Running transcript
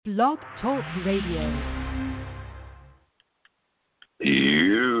Blog Talk Radio.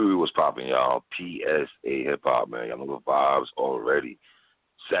 You was popping, y'all. PSA Hip Hop, man. Y'all know the vibes already.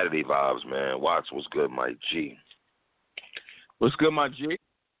 Saturday vibes, man. Watts, what's good, my G? What's good, my G?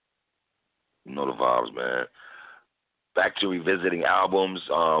 You know the vibes, man. Back to revisiting albums.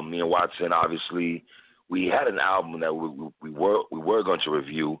 Me and Watson, obviously, we had an album that we were going to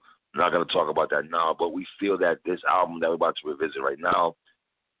review. We're not going to talk about that now, but we feel that this album that we're about to revisit right now,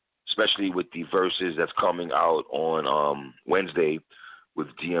 especially with the verses that's coming out on Wednesday with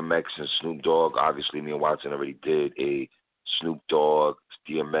DMX and Snoop Dogg. Obviously, me and Watson already did a Snoop Dogg,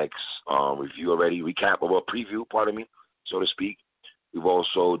 DMX review already, recap, or a preview, pardon me, so to speak. We've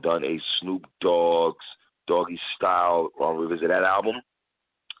also done a Snoop Dogg's Doggy Style revisit that album.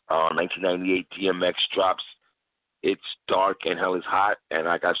 1998 DMX drops It's Dark and Hell is Hot, and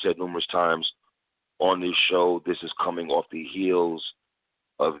like I've said numerous times on this show, this is coming off the heels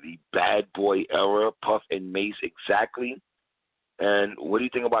of the Bad Boy era, Puff and Mace exactly. And what do you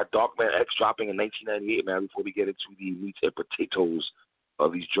think about Darkman X dropping in 1998, man, before we get into the meat and potatoes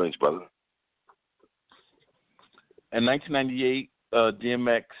of these joints, brother? In 1998,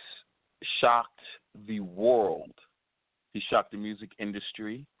 DMX shocked the world. He shocked the music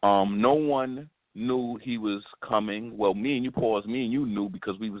industry. No one knew he was coming. Well, me and you knew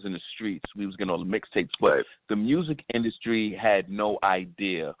because we was in the streets. We was getting all the mixtapes. But right. The music industry had no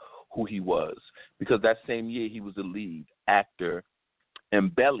idea who he was because that same year he was the lead actor in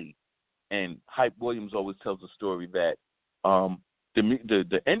Belly. And Hype Williams always tells the story that the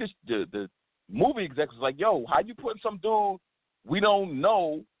movie exec was like, yo, how you putting some dude we don't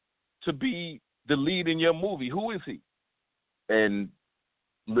know to be the lead in your movie? Who is he? And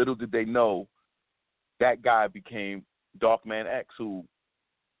little did they know that guy became Darkman X, who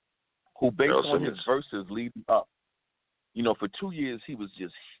based on his verses leading up, for 2 years he was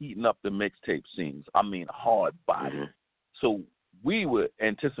just heating up the mixtape scenes. I mean, hard body. Mm-hmm. So we were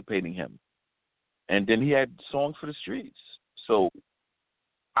anticipating him, and then he had songs for the streets. So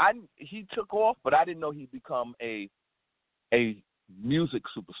he took off, but I didn't know he'd become a music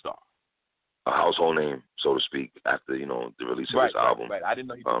superstar. A household name, so to speak, after, the release of this album. Right. I didn't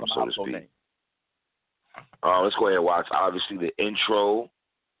know he'd become a household name. Let's go ahead and watch, obviously, the intro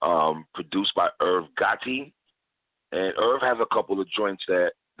produced by Irv Gotti. And Irv has a couple of joints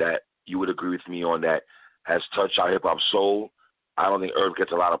that you would agree with me on that has touched our hip-hop soul. I don't think Irv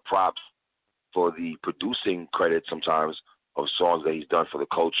gets a lot of props for the producing credit sometimes of songs that he's done for the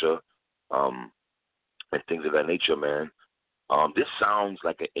culture and things of that nature, man. This sounds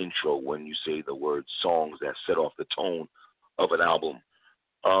like an intro when you say the word songs that set off the tone of an album.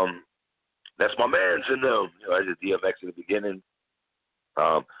 That's my man's in them. I did DMX in the beginning.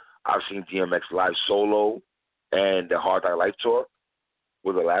 I've seen DMX live solo and the Hard Knock Life tour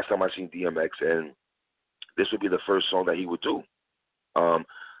was the last time I seen DMX, and this would be the first song that he would do.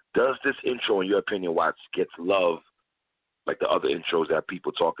 Does this intro, in your opinion, Watts, gets love like the other intros that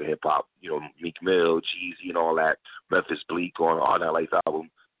people talk in hip-hop, Meek Mill, Jeezy, and all that, Memphis Bleak on the Hard Knock Life album,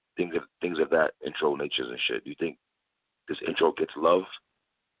 things of that intro natures and shit? Do you think this intro gets love,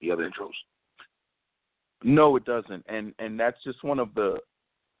 the other intros? No, it doesn't, and that's just one of the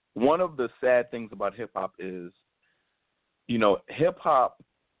sad things about hip hop is, hip hop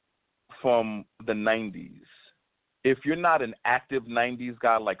from the '90s. If you're not an active '90s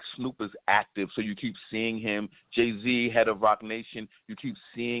guy like Snoop is active, so you keep seeing him. Jay-Z, head of Rock Nation, you keep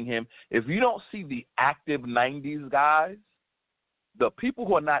seeing him. If you don't see the active '90s guys, the people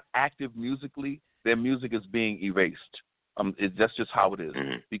who are not active musically, their music is being erased. That's just how it is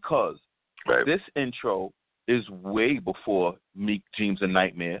because. Right. This intro is way before Meek, Dreams, and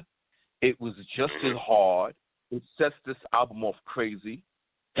Nightmare. It was just as hard. It sets this album off crazy.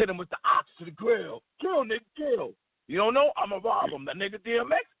 Hit him with the ox to the grill. Kill, nigga, kill. You don't know? I'm going to rob him. That nigga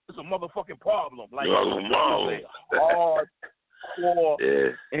DMX is a motherfucking problem. Like, it was a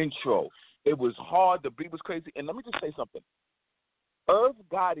hardcore intro. It was hard. The beat was crazy. And let me just say something. Irv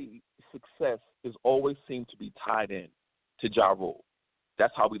Gotti's success has always seemed to be tied in to Ja Rule.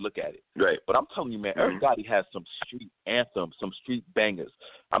 That's how we look at it. Right. But I'm telling you, man, Irv Gotti has some street anthems, some street bangers.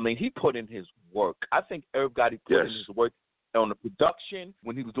 I mean, he put in his work. I think Irv Gotti put in his work on the production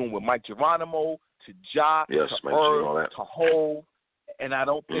when he was doing with Mike Geronimo, to Ja, to Irv, to Hov. And I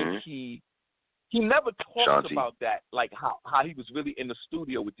don't think he never talks about that, like how he was really in the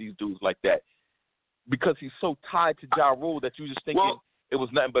studio with these dudes like that. Because he's so tied to Ja Rule that you just thinking it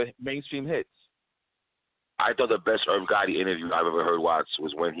was nothing but mainstream hits. I thought the best Irv Gotti interview I've ever heard, Watts,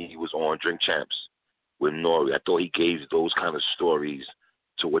 was when he was on Drink Champs with Nori. I thought he gave those kind of stories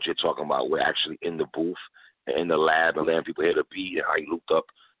to what you're talking about. We're actually in the booth, in the lab, and letting people hear the beat and how he looped up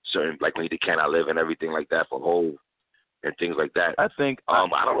certain, like when he did Can I Live and everything like that for Hov and things like that. I think I don't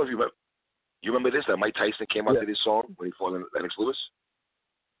know if you remember. You remember this? That Mike Tyson came out to this song when he fought Lennox Lewis.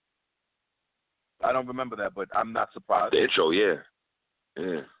 I don't remember that, but I'm not surprised. The intro, yeah.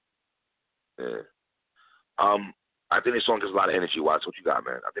 I think this song gives a lot of energy. Watch what you got,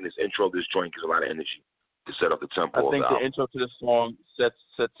 man. I think this intro, this joint gives a lot of energy to set up the tempo. I think the intro to this song sets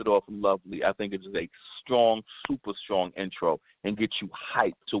it off lovely. I think it is a strong, super strong intro and gets you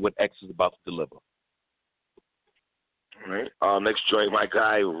hyped to what X is about to deliver. All right. Next joint, my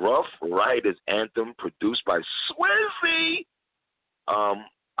guy, Rough Riders Anthem, produced by Swizzy.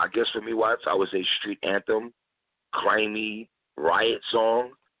 I guess for me, Watts, I would say street anthem, crimey, riot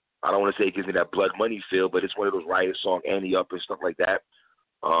song. I don't want to say it gives me that Blood Money feel, but it's one of those riot songs, Annie Up and stuff like that.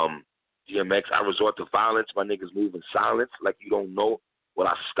 DMX, I resort to violence. My niggas move in silence like you don't know what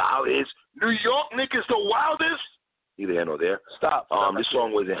our style is. New York niggas the wildest. Neither here nor there. Stop this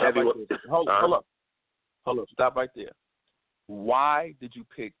song was a heavy one. Hold up. Stop right there. Why did you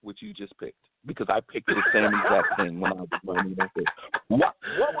pick what you just picked? Because I picked the same exact thing when I was running that thing. What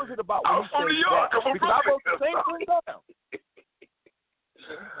was it about when I'm from New York. I'm from Because Brooklyn. I wrote the same thing down.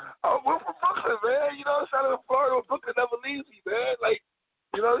 We're from Brooklyn, man. You know, shout out to Florida. Brooklyn never leaves me, man. Like,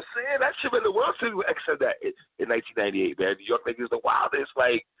 you know what I'm saying? That shit in the world too. X said that in 1998, man. New York niggas the wildest.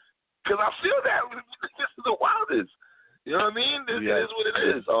 Like, because I feel that. This is the wildest. You know what I mean? This is what it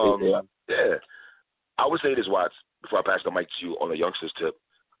is. Yeah. I would say this, Watts, before I pass the mic to you on the youngsters tip.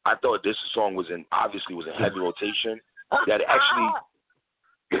 I thought this song was in heavy rotation. That it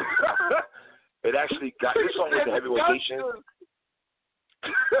actually got this song was in heavy rotation.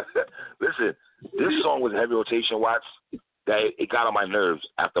 Listen, this song was in heavy rotation, Watts. That it got on my nerves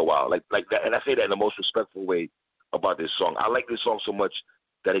after a while, like that, and I say that in the most respectful way about this song. I like this song so much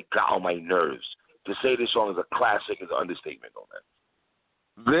that it got on my nerves. To say this song is a classic is an understatement on that.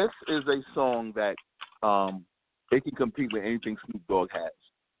 This is a song that it can compete with anything Snoop Dogg has.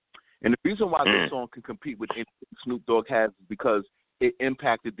 And the reason why this song can compete with anything Snoop Dogg has is because it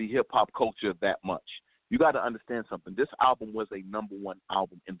impacted the hip-hop culture that much. You got to understand something. This album was a #1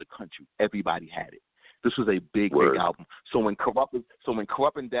 album in the country. Everybody had it. This was a big album. So when Corrupt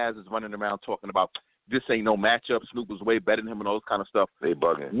and Daz is running around talking about this ain't no matchup, Snoop was way better than him and all this kind of stuff. They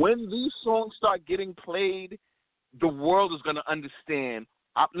bugging. When these songs start getting played, the world is going to understand.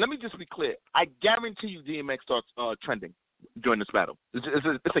 Let me just be clear. I guarantee you DMX starts trending during this battle.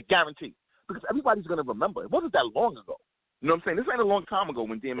 It's a guarantee because everybody's going to remember. It wasn't that long ago. You know what I'm saying? This ain't a long time ago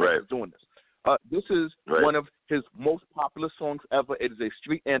when DMX was doing this. This is one of his most popular songs ever. It is a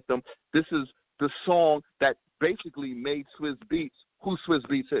street anthem. This is the song that basically made Swizz Beatz who Swizz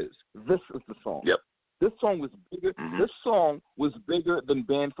Beatz is. This is the song. Yep. This song was bigger. This song was bigger than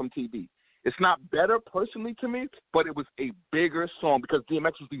Banned from TV. It's not better personally to me, but it was a bigger song because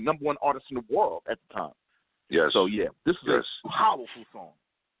DMX was the #1 artist in the world at the time. Yes. So yeah, this is a powerful song.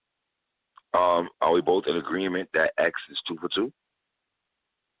 Are we both in agreement that X is 2 for 2?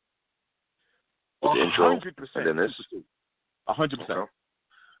 With the intro 100%. and then this? 100%. Okay.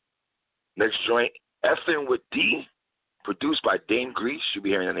 Next joint, Effin' with D, produced by Dame Grease. You'll be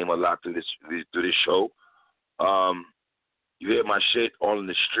hearing the name a lot through this show. You hear my shit on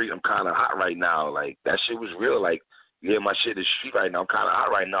the street, I'm kind of hot right now. Like, that shit was real. Like, you hear my shit in the street right now, I'm kind of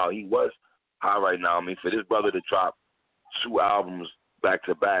hot right now. He was hot right now. I mean, for this brother to drop 2 albums back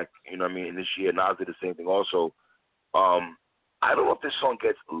to back, you know what I mean, and this year Nas did the same thing also. I don't know if this song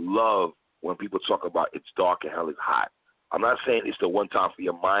gets love when people talk about it's dark and hell is hot. I'm not saying it's the one time for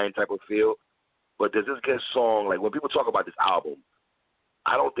your mind type of feel, but does this get song, like when people talk about this album,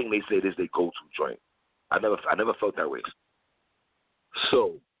 I don't think they say this they go-to joint. I never felt that way.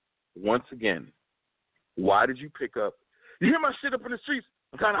 So, once again, why did you pick up? You hear my shit up in the streets?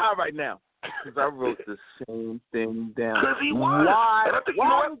 I'm kind of high right now. Because I wrote the same thing down. Because he was.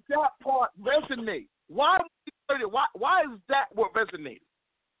 Why does that part resonate? Why is that what resonated?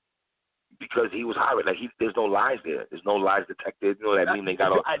 Because he was high. Like there's no lies there. There's no lies detected. You know what I mean? They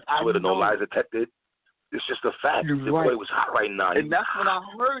got on Twitter, no lies detected. It's just a fact. The boy was hot right now. And that's when I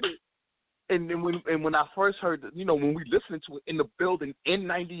heard it. And then when I first heard it, you know, when we listened to it in the building in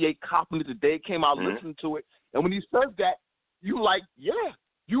 98, copping it the day it came out, listening to it. And when he says that, you like, yeah,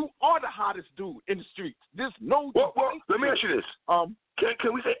 you are the hottest dude in the streets. There's no Well, let me ask you this.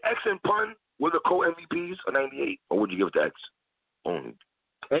 Can we say X and Pun were the co-MVPs of 98? Or would you give it to X only?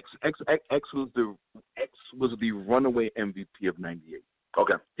 X was the runaway MVP of 98.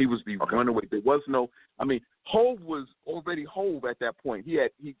 Okay. He was the runaway. There was no. I mean, Hov was already Hov at that point. He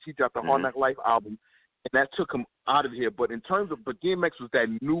dropped the Hard Knock Life album, and that took him out of here. But DMX was that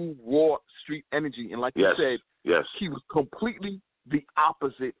new raw street energy, and like you said, he was completely the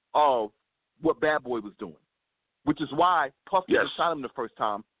opposite of what Bad Boy was doing, which is why Puff didn't sign him the first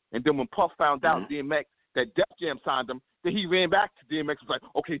time. And then when Puff found out DMX that Def Jam signed him, then he ran back to DMX and was like,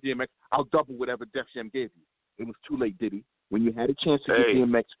 okay, DMX, I'll double whatever Def Jam gave you. It was too late, Diddy. When you had a chance to get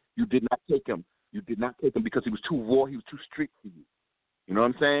DMX, you did not take him. You did not take him because he was too raw. He was too strict for you. You know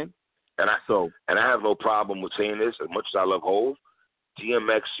what I'm saying? And I have no problem with saying this. As much as I love Hov,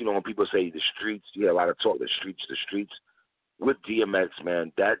 DMX, you know, when people say the streets, you hear a lot of talk, the streets. With DMX,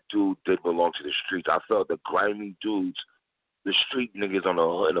 man, that dude did belong to the streets. I felt the grimy dudes, the street niggas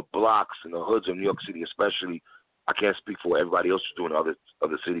in the blocks, in the hoods of New York City especially. I can't speak for what everybody else is doing in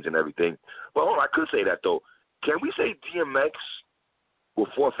other cities and everything. But hold on, I could say that, though. Can we say DMX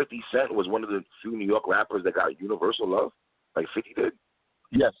before 50 Cent was one of the few New York rappers that got universal love, like 50 did?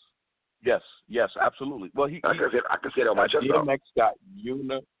 Yes, absolutely. Well, I can say that on my chest.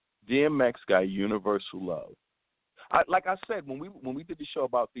 DMX got universal love. Like I said, when we did the show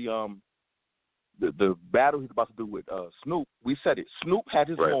about the battle he's about to do with Snoop, we said it. Snoop had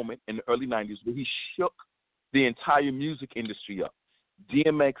his moment in the early 90s where he shook the entire music industry up.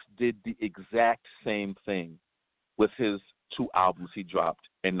 DMX did the exact same thing with his 2 albums he dropped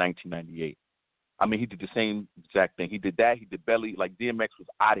in 1998. I mean, he did the same exact thing. He did that. He did Belly. Like, DMX was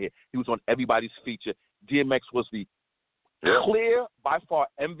out of here. He was on everybody's feature. DMX was the clear, by far,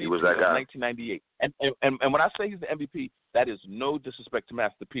 MVP of 1998. And when I say he's the MVP, that is no disrespect to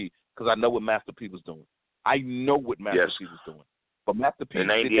Master P, because I know what Master P was doing. I know what Master P was doing. But Master P in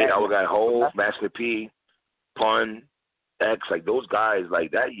 98, I got Hov, Master P, Pun, X, like those guys, like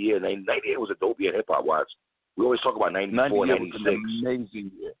that year, 98 was a dope year in hip-hop, watch. We always talk about 94, 96. Was an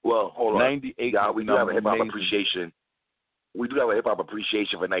amazing year. Well, hold on. 98, we do have a hip-hop appreciation. We do have a hip-hop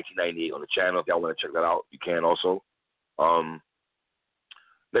appreciation for 1998 on the channel. If y'all want to check that out, you can also.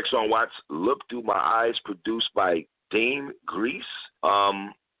 Next song, Watts, Look Through My Eyes, produced by Dame Grease.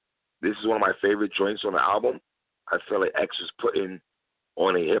 This is one of my favorite joints on the album. I feel like X is putting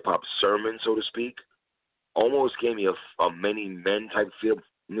on a hip-hop sermon, so to speak. Almost gave me a many men type feel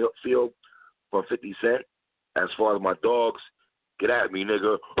from 50 Cent. As far as my dogs, get at me,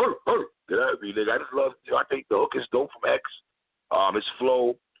 nigga. Get at me, nigga. I just love, I think the hook is dope from X. His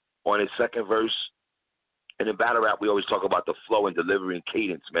flow on his second verse. And in battle rap, we always talk about the flow and delivery and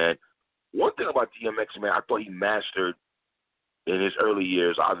cadence, man. One thing about DMX, man, I thought he mastered in his early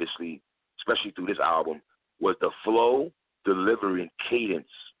years, obviously, especially through this album, was the flow, delivery, and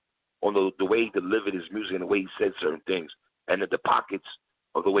cadence on the way he delivered his music and the way he said certain things, and the pockets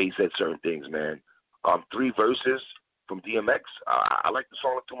of the way he said certain things, man. 3 verses from DMX. I like the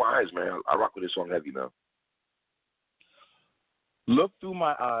song Look Through My Eyes, man. I rock with this song heavy, man. Look Through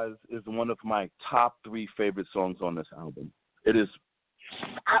My Eyes is one of my top 3 favorite songs on this album. It is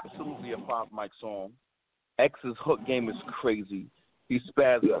absolutely a Five Mic song. X's hook game is crazy. He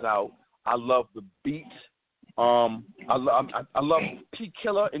spazzes out. I love the beat. I love P.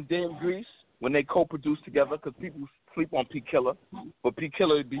 Killer and Dame Grease when they co-produce together, because people sleep on P. Killer, but P.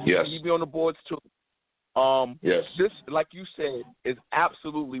 Killer he be on the boards too. This, like you said, is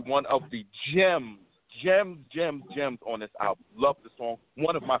absolutely one of the gems on this album. Love the song.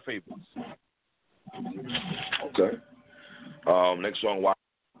 One of my favorites. Okay. Next song,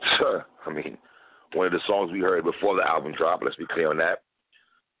 I mean, one of the songs we heard before the album dropped. Let's be clear on that.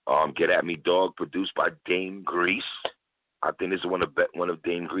 Get At Me Dog, produced by Dame Grease. I think this is one of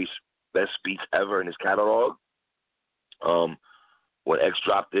Dame Grease's best beats ever in his catalog. When X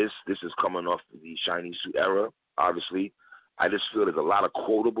dropped this is coming off the Shiny Suit era, obviously. I just feel there's a lot of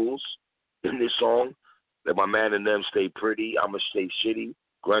quotables in this song. That my man and them stay pretty, I'ma stay shitty,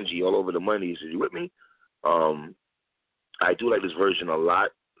 grungy, all over the money. Is you with me? I do like this version a lot.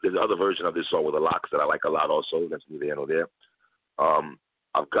 There's another version of this song with the locks that I like a lot also. That's neither here nor there.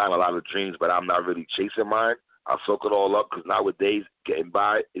 I've gotten a lot of dreams, but I'm not really chasing mine. I soak it all up because nowadays getting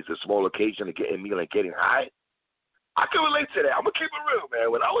by is a small occasion of getting meal and getting high. I can relate to that. I'm going to keep it real,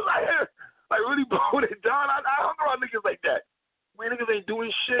 man. When I was out here, like really blowing it down, I hung around niggas like that. We niggas ain't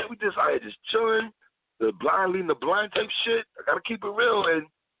doing shit. We just out here just chilling. The blind leading the blind type shit. I got to keep it real and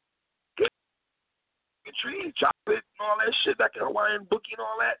get tree, chop it, and all that shit. That Hawaiian bookie and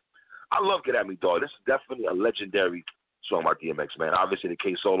all that. I love Get At Me Dog. This is definitely a legendary song by DMX, man. Obviously the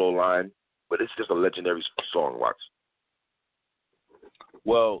K Solo line, but it's just a legendary song, Watts.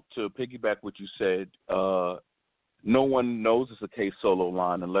 Well, to piggyback what you said, no one knows it's a K Solo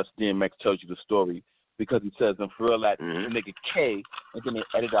line unless DMX tells you the story, because he says, and for real, that nigga K, and then they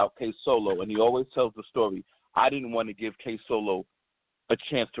edit out K Solo, and he always tells the story. I didn't want to give K Solo a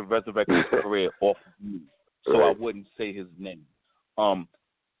chance to resurrect his career off of me, so I wouldn't say his name.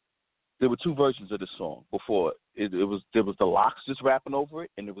 There were 2 versions of this song before. there was the Locks just rapping over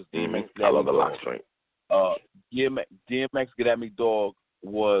it, and it was DMX. I love the Locks joint. DMX Get At Me Dog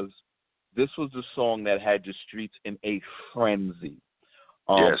was the song that had the streets in a frenzy.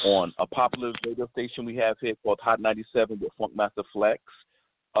 Yes. On a popular radio station we have here called Hot 97 with Funkmaster Flex.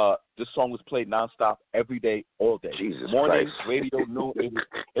 This song was played nonstop every day, all day. Jesus Morning, Christ. radio, noon.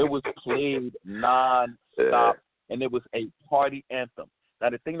 It was played nonstop, and it was a party anthem.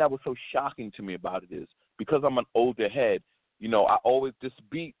 Now, the thing that was so shocking to me about it is because I'm an older head, you know, I always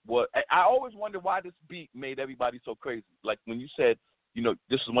wondered why this beat made everybody so crazy. Like when you said, you know,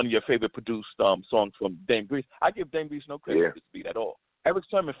 this is one of your favorite produced songs from Dame Grease. I give Dame Grease no credit for this beat at all. Eric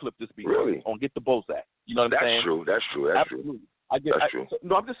Sermon flipped this beat on Get the Bozak. You know what I'm saying? That's true. Absolutely. I'm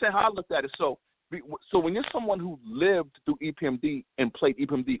just saying how I looked at it. So when you're someone who lived through EPMD and played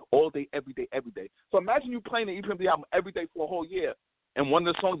EPMD all day, every day. So imagine you playing the EPMD album every day for a whole year, and one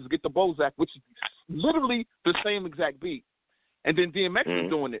of the songs is Get the Bozak, which is literally the same exact beat. And then DMX is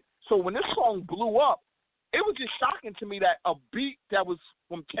doing it. So when this song blew up, it was just shocking to me that a beat that was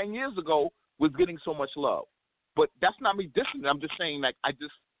from 10 years ago was getting so much love. But that's not me dissing it. I'm just saying, like,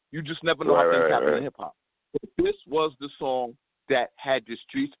 you just never know how things happen in hip-hop. But this was the song that had the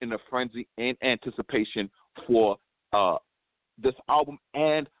streets in a frenzy and anticipation for this album.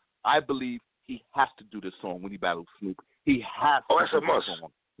 And I believe he has to do this song when he battles Snoop. He has to that's do a must. this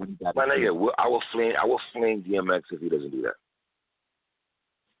song when he battles My Snoop. nigga, I will flame DMX if he doesn't do that.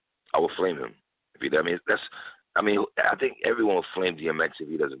 I will flame him. I think everyone will flame DMX if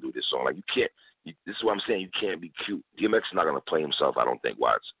he doesn't do this song. Like, you can't. This is what I'm saying. You can't be cute. DMX is not gonna play himself, I don't think,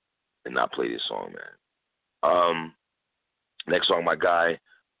 Watts, and not play this song, man. Next song, my guy,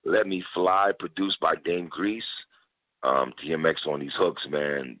 Let Me Fly, produced by Dame Grease. DMX on these hooks,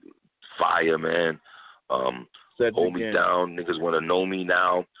 man. Fire, man. Hold me down. Niggas want to know me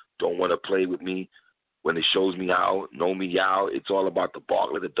now. Don't want to play with me. When it shows me how, know me how. It's all about the bark.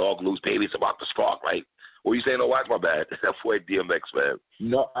 Let the dog loose, baby. It's about the spark. Like, what you saying? No, watch my bad. That boy DMX, man.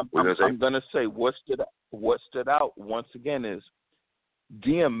 No, I'm going to say what stood out once again is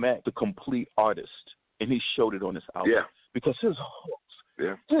DMX, the complete artist, and he showed it on this album. Yeah. Because his hooks,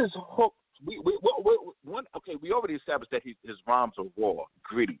 we already established that his rhymes are raw,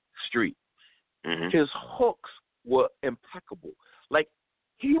 gritty, street. Mm-hmm. His hooks were impeccable. Like,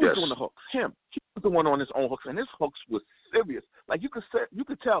 he was doing the hooks. He was the one on his own hooks, and his hooks was serious. Like, you could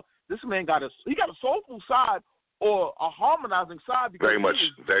tell this man got a soulful side or a harmonizing side because very much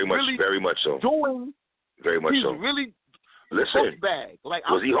so. Very much so. He's really listen. Hook bag. Like,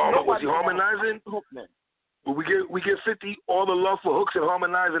 was he harmonizing? But we get 50 all the love for hooks and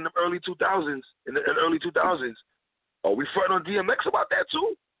harmonizing in the early 2000s. In the early 2000s, are we fronting on DMX about that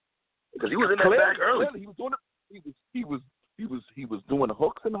too? Because he was in that bag early. He was doing it. He was doing the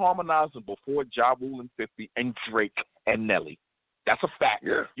hooks and harmonizing before Ja Rule and 50 and Drake and Nelly. That's a fact.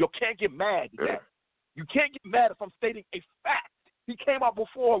 Yeah. You can't get mad at that. You can't get mad if I'm stating a fact. He came out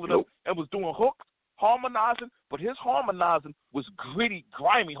before all of them and was doing hooks, harmonizing, but his harmonizing was gritty,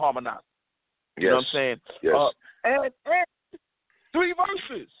 grimy harmonizing. You know what I'm saying? Yes. And 3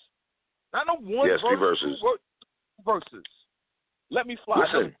 verses. Not no one verse, 3 verses. 2 verses. Let Me Fly.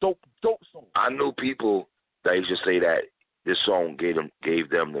 Listen, dope song. I knew people that used to say that this song gave them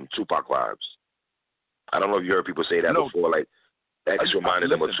Tupac vibes. I don't know if you heard people say that before. Like, that just reminded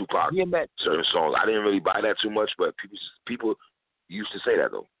them of Tupac. Certain songs. I didn't really buy that too much, but people used to say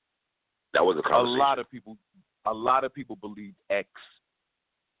that though. That was a conversation. A lot of people believed X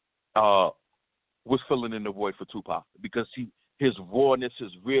was filling in the void for Tupac because his rawness,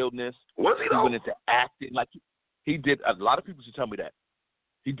 his realness. Was he though? He went into acting like he did. A lot of people should tell me that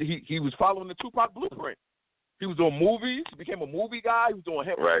he was following the Tupac blueprint. He was doing movies. He became a movie guy. He was doing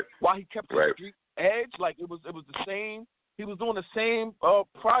hip hop while he kept the street edge. Like it was the same. He was doing the same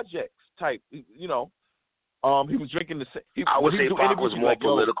projects type. You know, he was drinking the same. I would say Pac was more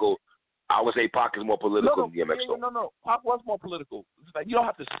political. I would say Pac is more political than DMX though. No. Pac was more political. It's like, you don't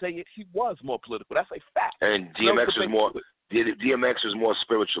have to say it. He was more political. That's a fact. And DMX was more. DMX was more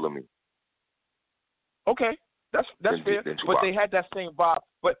spiritual than me. Okay, that's fair. But they had that same vibe.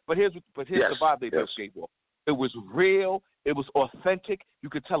 But here's the vibe they both gave off. It was real. It was authentic. You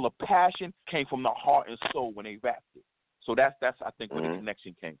could tell the passion came from the heart and soul when they rapped it. So that's I think where the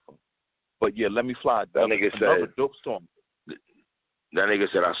connection came from. But yeah, Let Me Fly. That nigga said, dope song. That nigga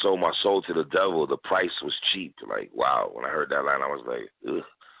said, I sold my soul to the devil. The price was cheap. Like, wow. When I heard that line, I was like, ugh.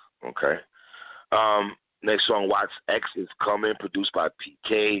 Okay. Next song, Watts X is Coming, produced by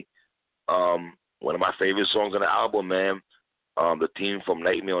PK. One of my favorite songs on the album, man. The theme from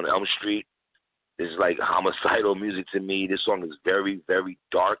Nightmare on Elm Street. It's like homicidal music to me. This song is very, very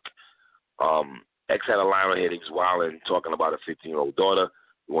dark. X had a line on here that he was wilding, talking about a 15-year-old daughter.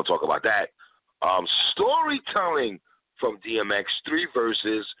 We won't talk about that. Storytelling from DMX, 3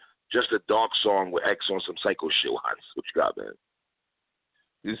 verses, just a dark song with X on some psycho shit. What you got, man?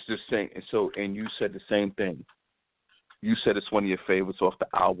 It's the same. So, and you said the same thing. You said it's one of your favorites off the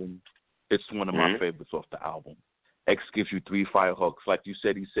album. It's one of my favorites off the album. X gives you 3 fire hooks. Like you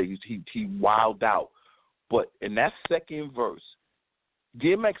said, he wilded out. But in that second verse,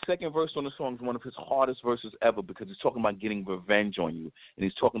 DMX's second verse on the song is one of his hardest verses ever because he's talking about getting revenge on you, and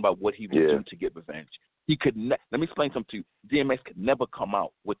he's talking about what he would do to get revenge. He could let me explain something to you. DMX could never come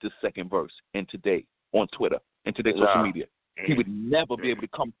out with this second verse in today on Twitter, in today's social media. He would never be able to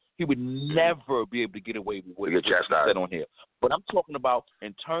come. He would never be able to get away with what he said on here. But I'm talking about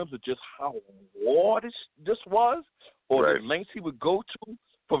in terms of just how raw this was, or the lengths he would go to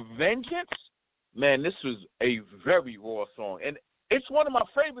for vengeance. Man, this was a very raw song, and it's one of my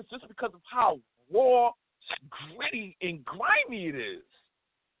favorites just because of how raw, gritty, and grimy it is.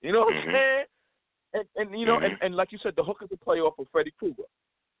 You know what I'm saying? And you know, and like you said, the hook is a play off of Freddy Krueger.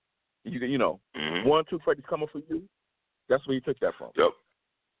 You know, 1, 2, Freddy's coming for you. That's where you took that from. Yep.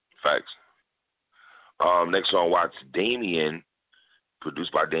 Facts. Next song, Watch Damien,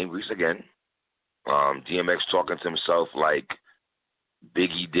 produced by Dame Grease again. DMX talking to himself like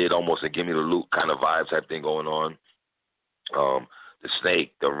Biggie did, almost a Give Me the Loot kind of vibe type thing going on. The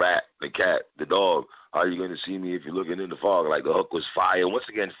snake, the rat, the cat, the dog. How are you going to see me if you're looking in the fog? Like, the hook was fire. Once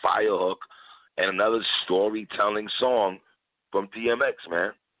again, fire hook. And another storytelling song from DMX,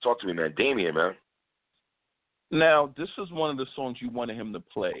 man. Talk to me, man. Damien, man. Now, this is one of the songs you wanted him to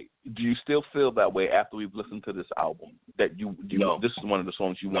play. Do you still feel that way after we've listened to this album? That No. This is one of the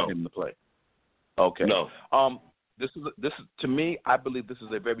songs you want him to play? Okay. No. This is to me, I believe this is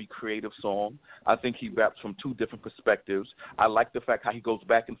a very creative song. I think he raps from 2 different perspectives. I like the fact how he goes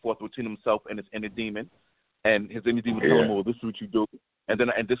back and forth between himself and his inner demon, and his inner demon telling him, "Well, this is what you do, and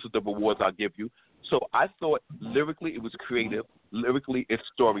this is the rewards I'll give you." So I thought lyrically it was creative. Lyrically, it's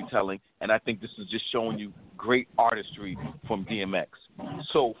storytelling, and I think this is just showing you great artistry from DMX.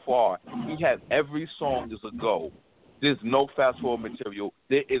 So far, he has every song is a go. There's no fast forward material.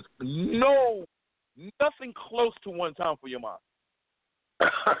 There is nothing close to One Time for Your Mind. All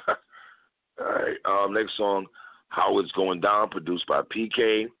right. Next song, How It's Going Down, produced by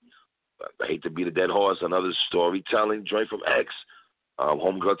PK. I hate to beat a dead horse. Another storytelling joint from X.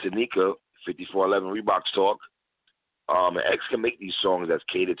 Homegirl Tanika, 5411 Reeboks Talk. X can make these songs that's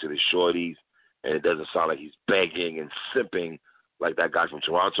catered to the shorties, and it doesn't sound like he's begging and simping like that guy from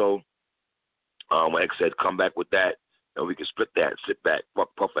Toronto. When X said, come back with that, and we can split that, sit back,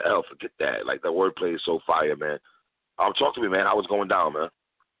 fuck Puffer L, forget that. Like, the wordplay is so fire, man. Talk to me, man. How it's going down, man?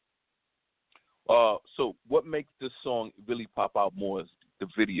 So what makes this song really pop out more is the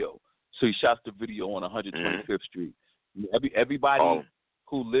video. So he shot the video on 125th Street. Everybody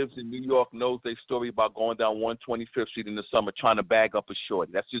who lives in New York knows their story about going down 125th Street in the summer trying to bag up a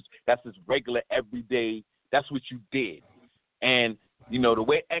shorty. That's just regular, everyday. That's what you did. And, you know, the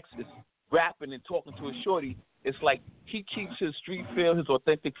way X is rapping and talking to a shorty, it's like he keeps his street feel, his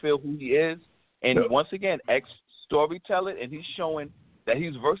authentic feel, who he is. And once again, X storytelling, and he's showing that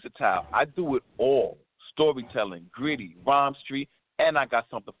he's versatile. I do it all. Storytelling, gritty, rhyme street, and I got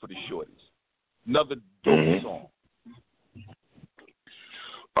something for the shorties. Another dope song.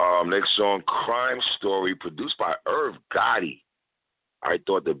 Next song, Crime Story, produced by Irv Gotti. I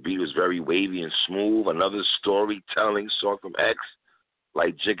thought the beat was very wavy and smooth. Another storytelling song from X.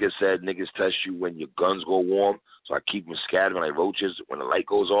 Like Jigga said, niggas test you when your guns go warm, so I keep them scattering like roaches when the light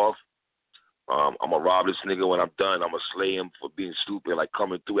goes off. I'm going to rob this nigga when I'm done. I'm going to slay him for being stupid, like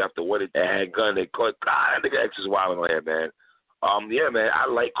coming through after what it had gun. They caught, God, nigga X is wild on here, man. Yeah, man,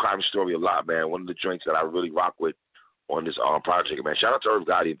 I like Crime Story a lot, man. One of the joints that I really rock with on this project, man. Shout out to Irv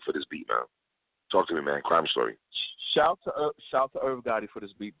Gotti for this beat, man. Talk to me, man. Crime Story. Shout to Irv Gotti for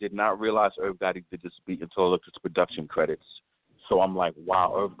this beat. Did not realize Irv Gotti did this beat until I looked at the production credits. So I'm like,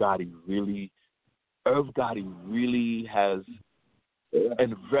 wow, Irv Gotti really has a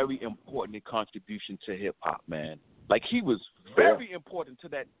very important contribution to hip hop, man. Like, he was very important to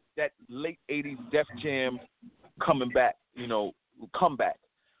that late '80s Def Jam comeback.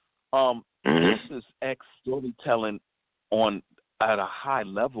 This is X storytelling at a high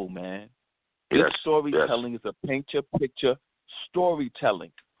level, man. This storytelling is a paint-your-picture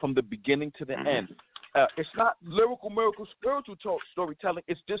storytelling from the beginning to the end. It's not lyrical, miracle, spiritual talk storytelling.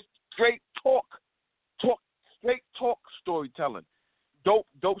 It's just straight talk storytelling.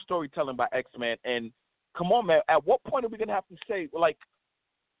 Dope storytelling by X, man. And come on, man. At what point are we gonna have to say, like,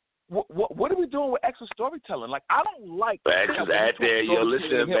 what are we doing with X's storytelling? Like, I don't like X is out there. Yo,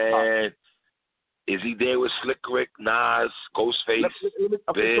 listen, man. Is he there with Slick Rick, Nas, Ghostface,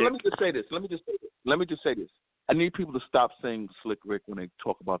 Big? So let me just say this. Let me just say this. I need people to stop saying Slick Rick when they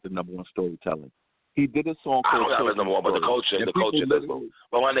talk about the number one storytelling. He did a song called I don't know number one, but the culture.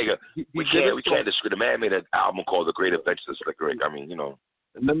 Well, my nigga, we can't disagree. The man made an album called The Great Adventures of Slick Rick. I mean, you know.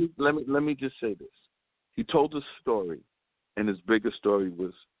 Let me just say this. He told a story, and his biggest story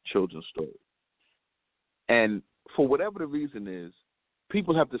was children's story. And for whatever the reason is,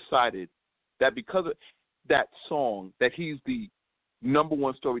 people have decided that because of that song, that he's the number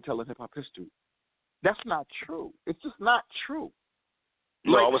one storyteller in hip-hop history. That's not true. It's just not true.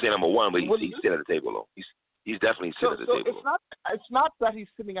 No, I wouldn't say number one, but he's sitting at the table, though. He's definitely sitting at the table. It's not that he's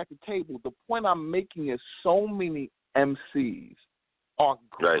sitting at the table. The point I'm making is so many MCs are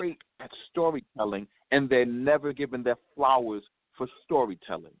great at storytelling, and they're never given their flowers for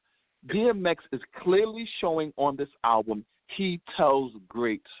storytelling. DMX is clearly showing on this album he tells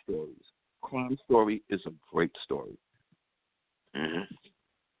great stories. Crime Story is a great story. Mm-hmm.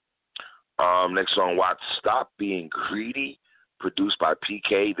 Next song, Watts, Stop Being Greedy, produced by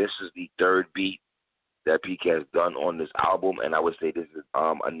PK. This is the third beat that PK has done on this album, and I would say this is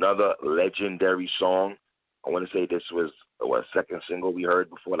another legendary song. I want to say this was a second single we heard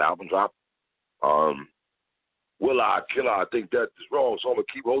before the album dropped. Will I kill her? I think that is wrong, so I'm going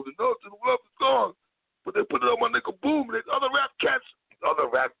to keep holding on to the love is gone. But they put it on my nigga Boom, and other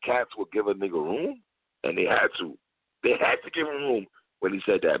rap cats would give a nigga room, and they had to. They had to give him room when he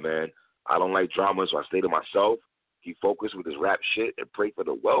said that, man. I don't like drama, so I stay to myself. He focused with his rap shit and pray for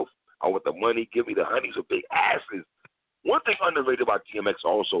the wealth. I want the money, give me the honeys with big asses. One thing underrated about DMX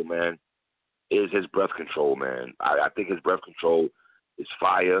also, man, is his breath control, man. I think his breath control is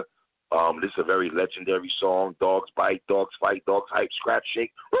fire. This is a very legendary song. Dogs bite, dogs fight, dogs hype, scratch,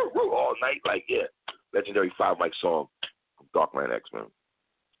 shake, all night. Like, yeah, legendary 5-mic song from Darkman X, man.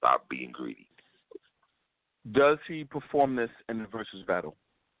 Stop being greedy. Does he perform this in the versus battle?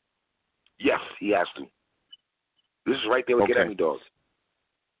 Yes, he has to. This is right there with Get At Me Dogs.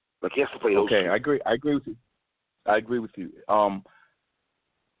 Like, he has to play those. Okay, I agree with you.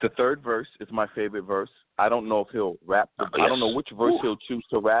 The third verse is my favorite verse. I don't know if he'll rap. I don't know which verse he'll choose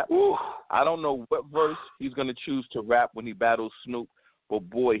to rap. I don't know what verse he's going to choose to rap when he battles Snoop. But,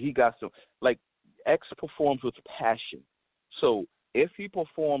 boy, he got some. Like, X performs with passion. So if he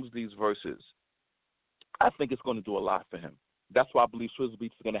performs these verses, I think it's going to do a lot for him. That's why I believe Swizz Beatz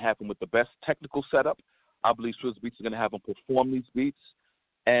is going to have him with the best technical setup. I believe Swizz Beatz is going to have him perform these beats.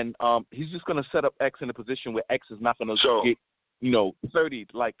 And he's just going to set up X in a position where X is not going to get, 30,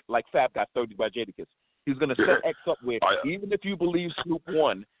 like Fab got 30 by Jadakiss. He's going to set X up where even if you believe Snoop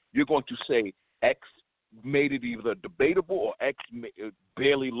won, you're going to say X made it either debatable or X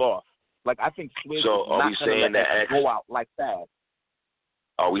barely lost. Like, I think Swizz is not going to let X go out like that.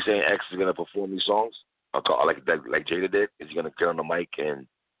 Are we saying X is going to perform these songs? Like Jada did? Is he going to get on the mic and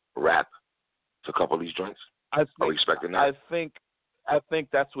rap to a couple of these joints? Are we expecting that? I think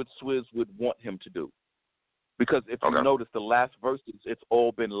that's what Swizz would want him to do. Because if you notice, the last verses, it's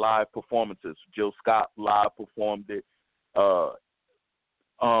all been live performances. Jill Scott live performed it. John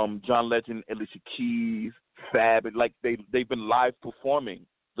Legend, Alicia Keys, Fab, like they've been live performing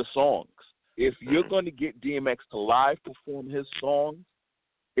the songs. If you're going to get DMX to live perform his songs,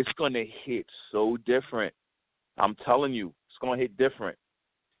 it's going to hit so different. I'm telling you, it's going to hit different.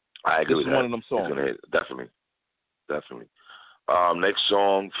 I agree with that. One of them songs. It's going to hit, definitely. Next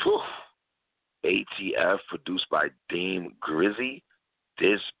song, ATF, produced by Dame Grizzy.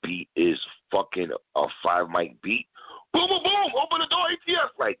 This beat is fucking a 5-mic beat. Boom, boom, boom, open the door, ATF.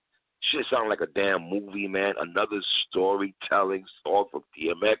 Like, shit sound like a damn movie, man. Another storytelling song from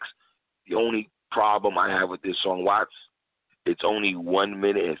DMX. The only problem I have with this song, Watts, it's only 1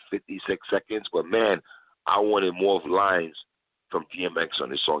 minute and 56 seconds. But, man, I wanted more lines from DMX on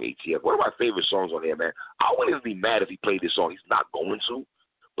this song, ATF. One of my favorite songs on here, man. I wouldn't even be mad if he played this song. He's not going to.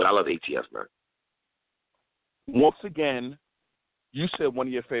 But I love ATF, man. Once again, you said one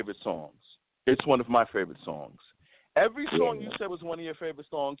of your favorite songs. It's one of my favorite songs. Every song you said was one of your favorite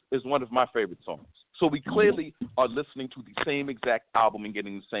songs is one of my favorite songs. So we clearly are listening to the same exact album and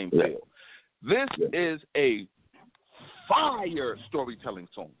getting the same feel. This is a fire storytelling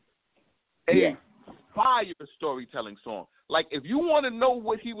song. A fire storytelling song. Like, if you want to know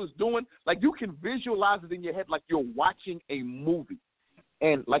what he was doing, like, you can visualize it in your head like you're watching a movie.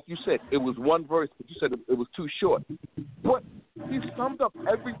 And like you said, it was one verse, but you said it was too short. But he summed up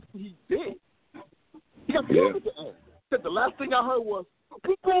everything he did. He got the at the end. Said the last thing I heard was,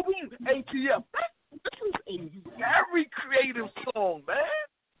 ATF. This is a very creative song, man.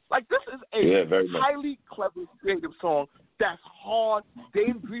 Like, this is a highly clever, creative song That's hard.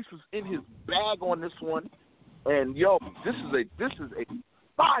 Dave Grease was in his bag on this one. And, yo, this is a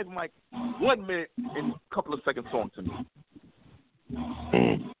 5 mic, 1 minute and a couple of seconds song to me.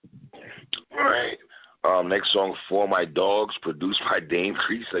 All right. Next song, For My Dogs, produced by Dame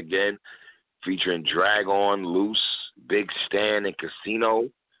Grease again, featuring Drag On, Loose, Big Stan, and Casino.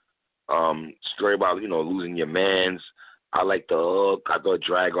 Story about, losing your mans. I like the hook. I thought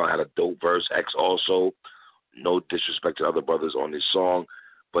Drag On had a dope verse. X also. No disrespect to other brothers on this song,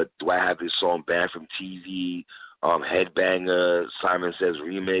 but do I have this song banned from TV? Headbanger, Simon Says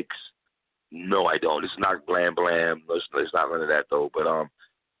remix? No, I don't. It's not Blam Blam. It's not none of that though. But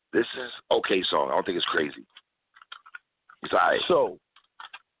this is okay song. I don't think it's crazy. It's all right. So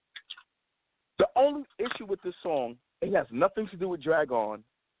the only issue with this song, it has nothing to do with Drag On,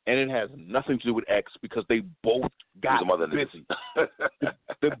 and it has nothing to do with X because they both got busy.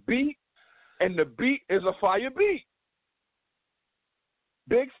 The beat is a fire beat.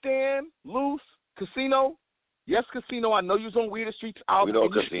 Big Stan, Loose, Casino. Yes, Casino, I know you was on Weirder Street's album. We know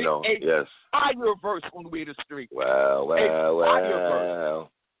Casino, yes. Fire verse on Weirder Street. Well.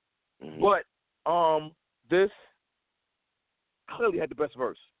 Mm-hmm. But this clearly had the best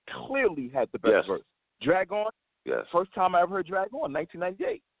verse. Verse. Drag On, yes. First time I ever heard Drag On,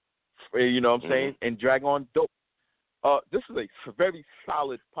 1998. You know what I'm saying? And Drag On, dope. This is a very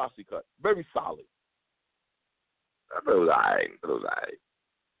solid posse cut. Very solid. I thought it was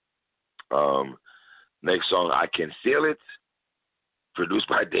all right. Next song, I Can Feel It, produced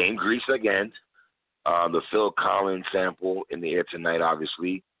by Dame Grease again. The Phil Collins sample, In the Air Tonight,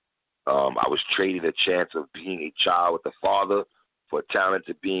 obviously. I was traded a chance of being a child with a father for talent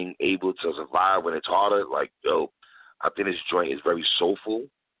to being able to survive when it's harder. Like, yo, I think this joint is very soulful.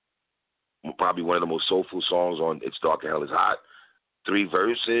 Probably one of the most soulful songs on It's Dark and Hell Is Hot. 3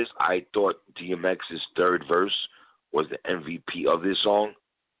 verses. I thought DMX's third verse was the MVP of this song.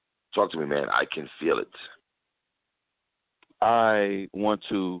 Talk to me, man. I Can Feel It. I want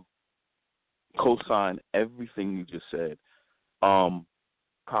to co-sign everything you just said.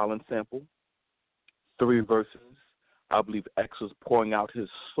 Collins sample, 3 verses. I believe X was pouring out his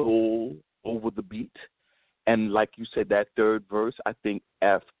soul over the beat. And like you said, that third verse, I think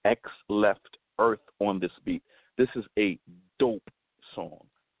X left Earth on this beat. This is a dope song.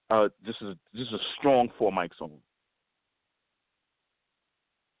 This is a strong 4 mic song.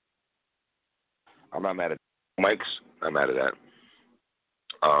 I'm not mad at Mike's. I'm mad at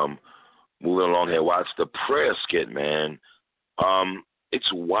that. Moving along here, watch the prayer skit, man.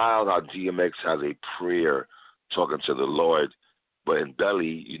 It's wild how DMX has a prayer talking to the Lord, but in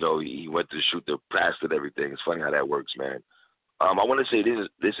Belly, he went to shoot the pastor and everything. It's funny how that works, man. I want to say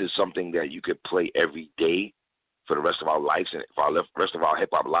this is something that you could play every day for the rest of our lives and for the rest of our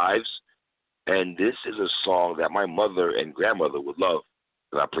hip-hop lives. And this is a song that my mother and grandmother would love,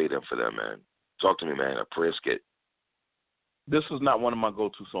 and I played them for them, man. Talk to me, man. A prayer skit. This was not one of my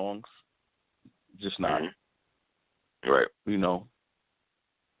go-to songs. Just not. Mm-hmm. Right.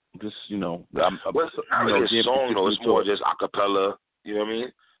 Just, well, it's not really a song, though. It's more just a cappella. You know what I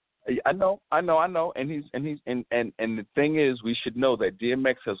mean? I know. And the thing is, we should know that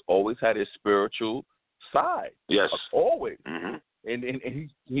DMX has always had his spiritual side. Yes. Always. Mm-hmm. And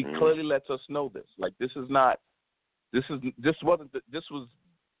he clearly lets us know this. Like, this was,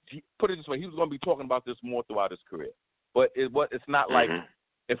 put it this way, he was going to be talking about this more throughout his career. But it's not like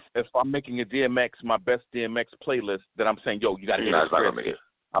if I'm making a DMX, my best DMX playlist, that I'm saying, yo, you got to hear this.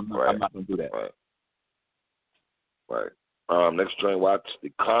 I'm not going to do that. Right. Next joint, watch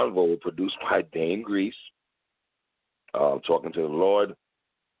the Convo, produced by Dame Grease. Talking to the Lord.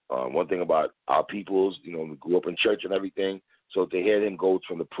 One thing about our peoples, we grew up in church and everything. So to hear him go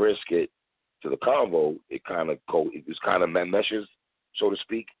from the prayer skit to the Convo, it kind of meshes, so to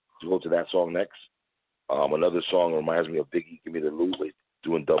speak, to go to that song next. Another song reminds me of Biggie, Give Me the Loot,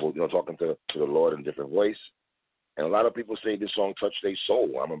 doing double, talking to the Lord in a different voice. And a lot of people say this song touched their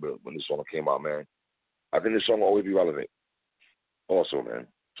soul. I remember when this song came out, man. I think this song will always be relevant. Also, man,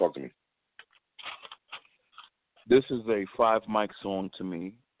 talk to me. This is a 5 mic song to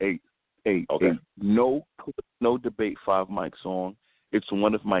me. Okay. No debate 5 mic song. It's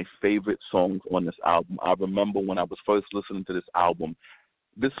one of my favorite songs on this album. I remember when I was first listening to this album,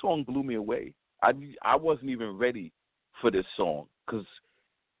 this song blew me away. I wasn't even ready for this song because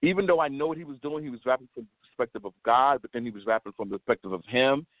even though I know what he was doing, he was rapping from the perspective of God, but then he was rapping from the perspective of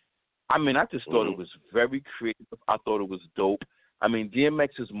him. I mean, I just thought it was very creative. I thought it was dope. I mean,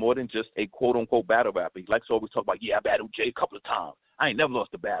 DMX is more than just a quote-unquote battle rapper. He likes to always talk about, I battled Jay a couple of times. I ain't never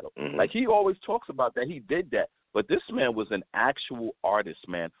lost a battle. Like, he always talks about that. He did that. But this man was an actual artist,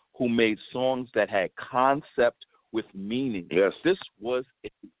 man, who made songs that had concept with meaning. Yes. This was a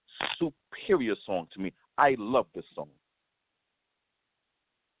superior song to me. I love this song.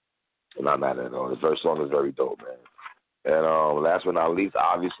 Not mad at all. The first song is very dope, man. And last but not least,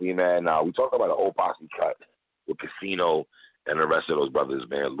 obviously, man, now we talk about the whole posse cut with Casino and the rest of those brothers,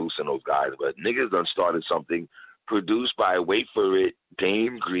 man, Loose and those guys. But niggas done started something produced by, wait for it,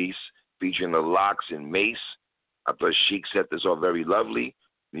 Dame Grease, featuring the Locks and Mace. I thought Sheik set this off very lovely.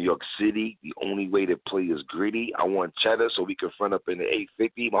 New York City, the only way to play is gritty. I want cheddar so we can front up in the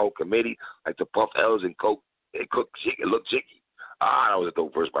 850. My whole committee, like the Puff L's and Coke and cook Sheik and look jiggy. That was a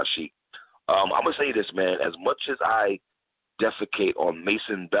dope verse by Sheik. I'm going to say this, man. As much as I defecate on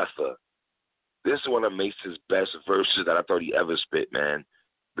Mason Betha, this is one of Mason's best verses that I thought he ever spit, man.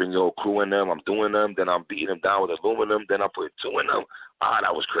 Bring your whole crew in them. I'm doing them. Then I'm beating them down with aluminum. Then I put 2 in them.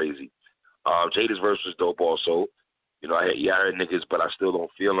 That was crazy. Jada's verse was dope also. You know, I heard niggas, but I still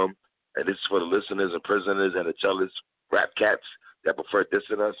don't feel them. And this is for the listeners and prisoners and the jealous rap cats that prefer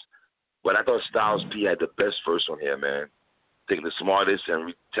dissing us. But I thought Styles P had the best verse on here, man. Thinking the smartest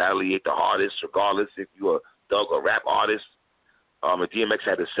and retaliate the hardest, regardless if you're a thug or rap artist. And DMX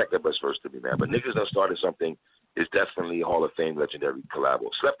had the second best verse to me, man. But niggas done started something. It's definitely a Hall of Fame legendary collabo.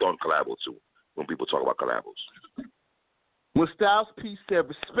 Slept on collabo, too, when people talk about collabos. When Styles P said,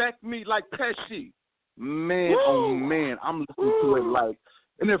 respect me like Pesci, man, Woo! oh man, I'm listening to it like,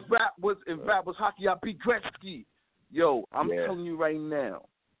 and if rap was hockey, I'd be Gretzky. Yo, I'm telling you right now.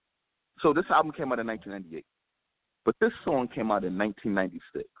 So this album came out in 1998, but this song came out in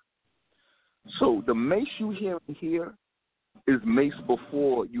 1996. So the Mace you hear here is Mace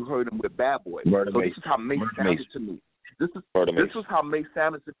before you heard him with Bad Boy. Murder so Mace. This is how Mace sounded to me. This was how Mace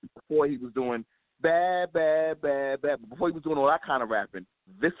sounded to me before he was doing bad. Before he was doing all that kind of rapping,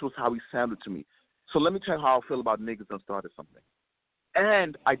 this was how he sounded to me. So let me tell you how I feel about niggas that started something.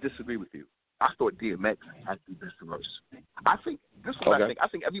 And I disagree with you. I thought DMX had the best verse. I think this is what I think. I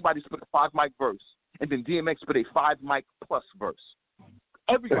think everybody spit a 5-mic verse, and then DMX spit a 5-mic plus verse.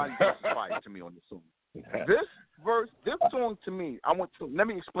 Everybody justified to me on this song. This song to me, let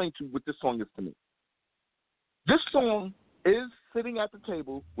me explain to you what this song is to me. This song is sitting at the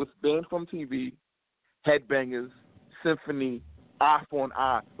table with Band from TV, Headbangers, Symphony, Eye for an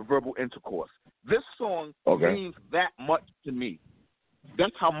Eye, Verbal Intercourse. This song means that much to me.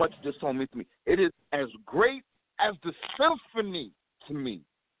 That's how much this song means to me. It is as great as the Symphony to me.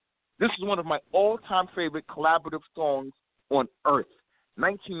 This is one of my all-time favorite collaborative songs on earth.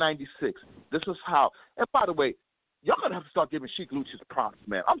 1996. This is how. And by the way, y'all gonna have to start giving Sheik Luch his props,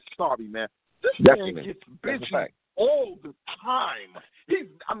 man. I'm sorry, man. This man gets busy all the time.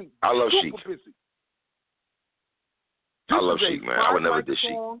 I love Sheik. Busy. I love Sheik, man. I would never do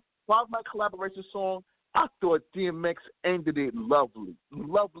Sheik. 5-mic collaboration song. I thought DMX ended it lovely.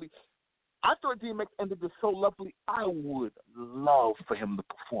 I thought DMX ended it so lovely. I would love for him to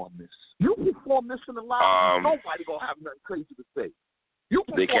perform this. You perform this in the live, nobody gonna have nothing crazy to say. You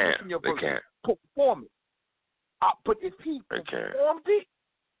perform this in your verse. Perform it. But if he performed it,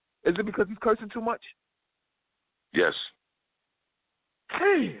 is it because he's cursing too much? Yes.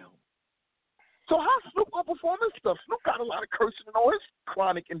 Damn. So how Snoop gonna perform this stuff? Snoop got a lot of cursing and all his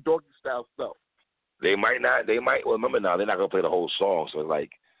chronic and doggy style stuff. They might not. Well, remember now, they're not gonna play the whole song. So it's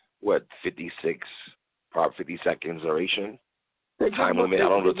like, what, 56, probably 50 seconds duration? Time limit. I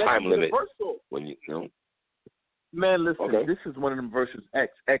don't know the time limit. When you know. Man, listen. This is one of them verses.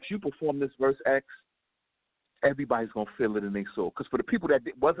 X, you perform this verse X. Everybody's gonna feel it in their soul. Because for the people that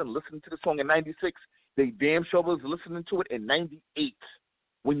wasn't listening to the song in '96, they damn sure was listening to it in '98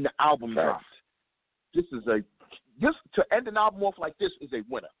 when the album dropped. This to end an album off like this is a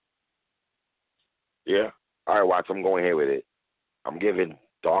winner. Yeah. All right, Watts, I'm going here with it. I'm giving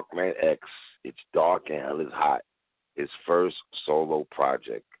Darkman X, It's Dark and Hell is Hot, his first solo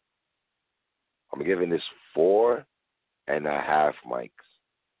project. I'm giving this 4.5 mics.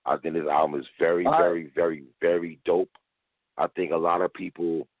 I think this album is very, very, very, very dope. I think a lot of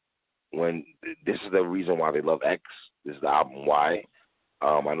people, this is the reason why they love X. This is the album why.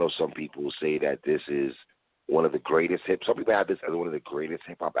 I know some people say that this is one of the greatest some people have this as one of the greatest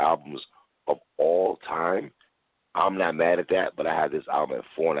hip-hop albums of all time. I'm not mad at that, but I have this album at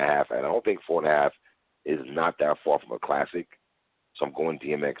 4.5, and I don't think 4.5 is not that far from a classic. So I'm going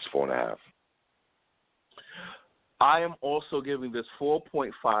DMX 4.5. I am also giving this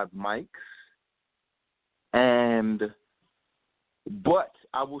 4.5 mics, but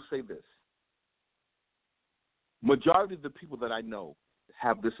I will say this. Majority of the people that I know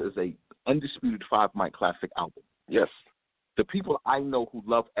have this as a undisputed 5-mic classic album. Yes. The people I know who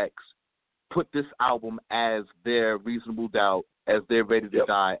love X put this album as their Reasonable Doubt, as their Ready to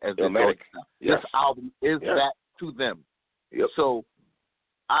Die, as their Dark. This album is that to them. Yep. So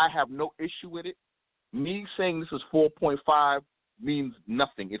I have no issue with it. Me saying this is 4.5 means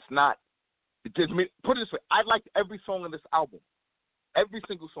nothing. It's not. It just put it this way. I liked every song on this album, every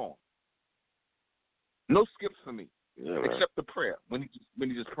single song. No skips for me, except the prayer when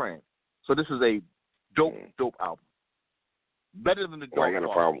he's just praying. So this is a dope album. Better than the Dog I got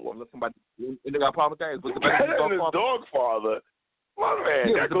a problem with. Unless somebody got a problem with that. But better than the Dog Father. My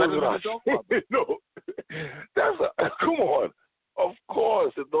man, that goes without saying. No, come on. Of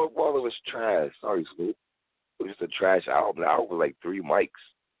course, the Dog Father was trash. Sorry, Snoop. It was just a trash album. The album was like 3 mics,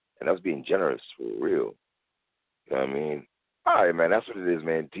 and that was being generous for real. You know what I mean? All right, man, that's what it is,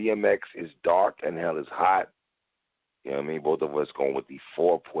 man. DMX is dark and hell is hot. You know what I mean? Both of us going with the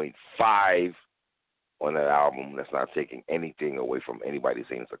 4.5 on that album. That's not taking anything away from anybody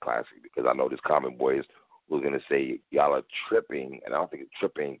saying it's a classic, because I know there's common boys who's going to say y'all are tripping, and I don't think it's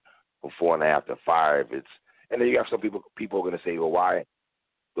tripping from 4.5 to 5. And then you have some people are going to say, well, why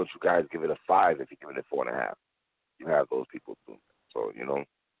don't you guys give it a 5 if you're giving it 4.5? You have those people too. So, you know,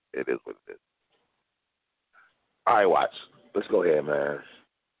 it is what it is. All right, Watts. Let's go ahead, man.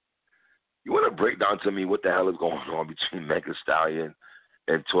 You want to break down to me what the hell is going on between Meg Thee Stallion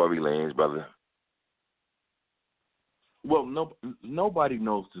and Tory Lanez, brother? Well, nobody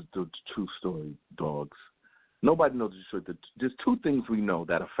knows the true story, dogs. Nobody knows the truth. There's 2 things we know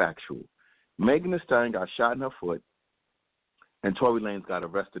that are factual. Megan Thee Stallion got shot in her foot, and Tory Lanez got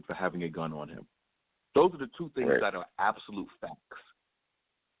arrested for having a gun on him. Those are the 2 things that are absolute facts.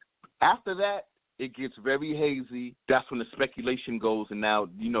 After that, it gets very hazy. That's when the speculation goes, and now,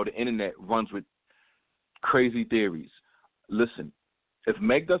 you know, the internet runs with crazy theories. Listen, if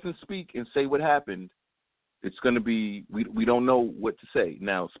Meg doesn't speak and say what happened, it's going to be, we don't know what to say.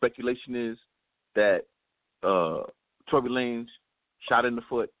 Now, speculation is that Tory Lanez shot in the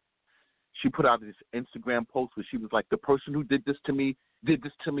foot. She put out this Instagram post where she was like, the person who did this to me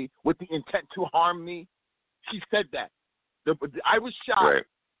with the intent to harm me. She said that. I was shot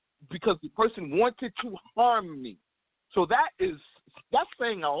because the person wanted to harm me. So that's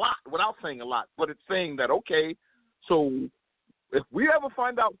saying a lot without saying a lot. But it's saying that, okay, so if we ever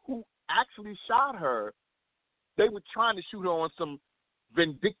find out who actually shot her, they were trying to shoot her on some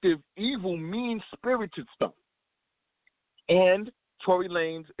vindictive, evil, mean-spirited stuff. And Tory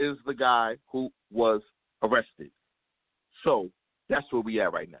Lanez is the guy who was arrested. So that's where we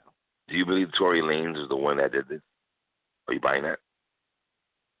at right now. Do you believe Tory Lanez is the one that did this? Are you buying that?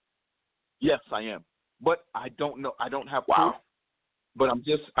 Yes, I am. But I don't know. I don't have proof. But I'm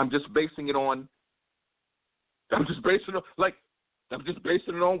just basing it on. I'm just basing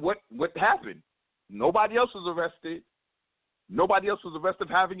it on what happened. Nobody else was arrested. Nobody else was arrested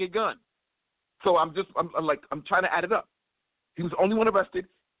for having a gun. So I'm trying to add it up. He was the only one arrested,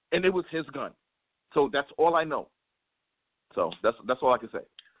 and it was his gun. So that's all I know. So that's all I can say.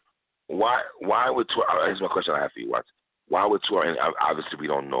 Why would Tory? Here's my question I have for you, Watts. Why would Tory? And obviously we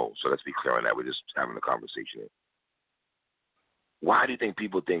don't know, so let's be clear on that. We're just having a conversation. Why do you think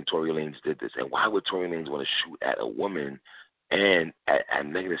people think Tory Lanez did this, and why would Tory Lanez want to shoot at a woman and at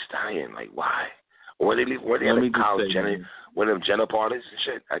Meg Thee Stallion? Like, why? Or were they at like college Jenner, one of them Jenner parties and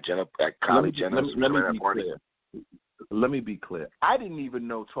shit at college Jenner? Let me be clear. I didn't even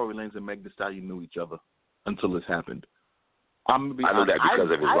know Tory Lanez and Meg Thee Stallion knew each other until this happened. I knew that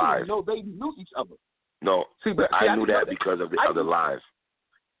because of his live. I didn't know they knew each other. No, I knew that because of the other live.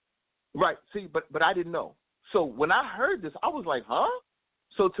 Right. See, but I didn't know. So when I heard this, I was like, huh?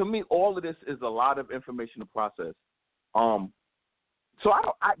 So to me, all of this is a lot of information to process. So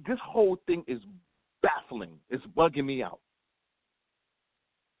this whole thing is baffling. It's bugging me out.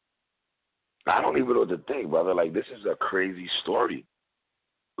 I don't even know what to think, brother. Like, this is a crazy story.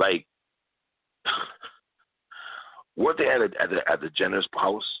 Like, weren't they at the Jenner's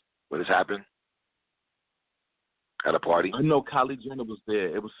house when this happened? At a party? I know Kylie Jenner was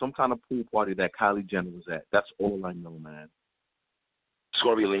there. It was some kind of pool party that Kylie Jenner was at. That's all I know, man.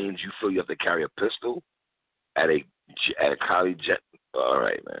 Tory Lanez, you feel you have to carry a pistol at a Kylie Jenner? All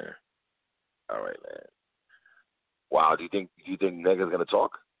right, man. Wow. Do you think niggas gonna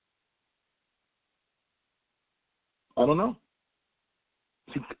talk? I don't know.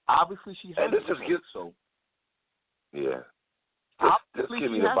 Obviously, she has. And this is good. So. Yeah. This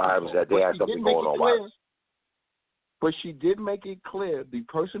gives me the vibes that they had something going on. But she did make it clear the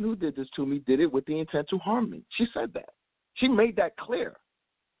person who did this to me did it with the intent to harm me. She said that. She made that clear.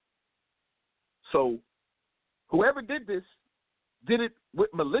 So whoever did this did it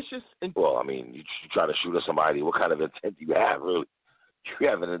with malicious intent. Well, I mean, you try to shoot at somebody. What kind of intent do you have, really? You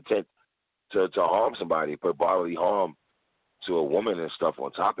have an intent to harm somebody, put bodily harm to a woman and stuff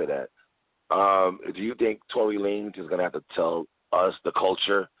on top of that. Do you think Tory Lanez is gonna have to tell us, the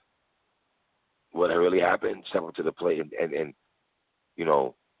culture, what really happened, step up to the plate, and you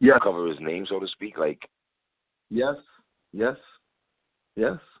know, Yes. cover his name, so to speak? Like, Yes.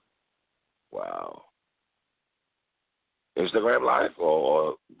 wow. Instagram Live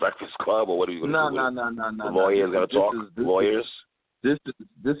or Breakfast Club, or what are you going to do? No. Lawyers got to talk. Lawyers. This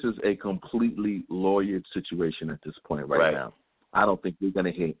is a completely lawyered situation at this point right now. I don't think we're going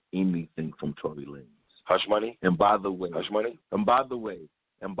to hear anything from Tory Lanez. Hush money. And by the way, hush money. And by the way,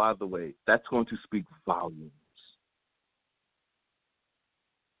 that's going to speak volumes.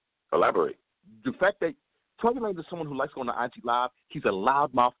 Elaborate. The fact that Tory Lanez is someone who likes going to IG Live. He's a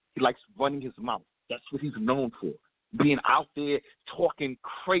loudmouth. He likes running his mouth. That's what he's known for. Being out there talking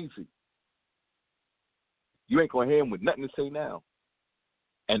crazy. You ain't going to hear him with nothing to say now.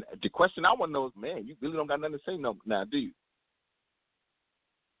 And the question I want to know is, man, you really don't got nothing to say now, do you?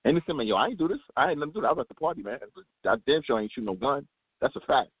 And he said, man, yo, I ain't do this. I ain't nothing to do that. I was at the party, man. I damn sure ain't shooting no gun. That's a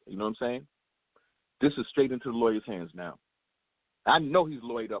fact. You know what I'm saying? This is straight into the lawyer's hands now. I know he's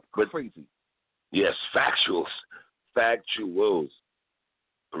lawyered up crazy. Yes, factuals.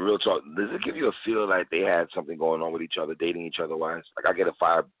 Real talk. Does it give you a feel like they had something going on with each other, dating each other wise? Like, I get a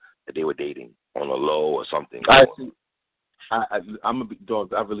vibe that they were dating on the low or something. I'm a big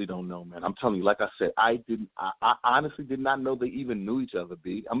dog. I really don't know, man. I'm telling you, like I said, I honestly did not know they even knew each other,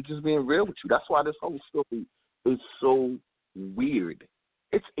 B. I'm just being real with you. That's why this whole story is so weird.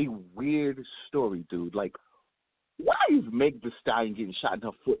 It's a weird story, dude. Like, why is Meg Thee Stallion getting shot in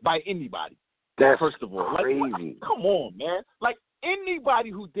her foot by anybody? That's first of all, crazy. Like, come on, man. Like, anybody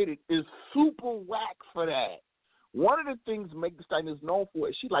who did it is super whack for that. One of the things Meg Thee Stallion is known for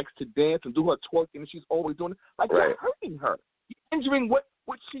is she likes to dance and do her twerking, and she's always doing it. Like, you're hurting her. You're injuring what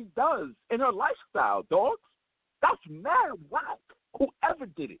she does in her lifestyle, dogs. That's mad whack, whoever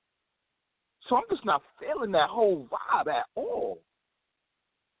did it. So I'm just not feeling that whole vibe at all.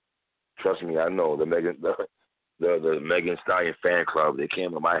 Trust me, I know the Megan Thee Stallion fan club. They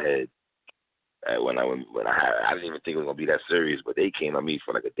came to my head when I didn't even think it was gonna be that serious, but they came at me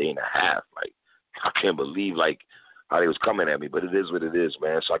for like a day and a half. Like, I can't believe like how they was coming at me, but it is what it is,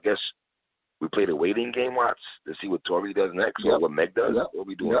 man. So I guess we play the waiting game, Watts, to see what Tory does next or what Meg does. What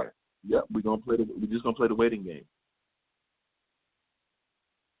we doing? Yep. We're just gonna play the waiting game.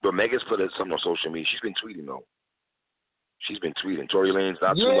 But Meg has put something on social media. She's been tweeting though. She's been tweeting. Tory Lanez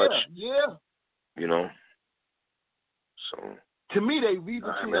not too much. Yeah. You know. So. To me, they read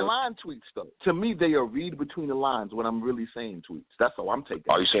between the line tweets, though. To me, they are read between the lines when I'm really saying tweets. That's how I'm taking it.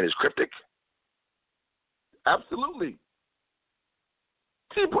 Are you saying it's cryptic? Absolutely.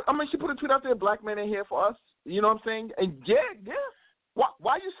 She put a tweet out there, black men ain't here for us. You know what I'm saying? And yeah.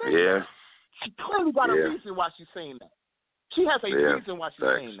 Why you saying that? She clearly got a reason why she's saying that. She has a reason why she's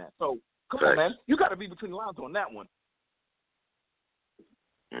saying that. So, come on, man. You got to read between the lines on that one.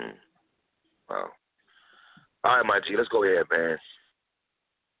 Wow. All right, my G, let's go ahead, man.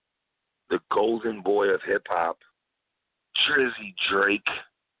 The golden boy of hip-hop, Drizzy Drake,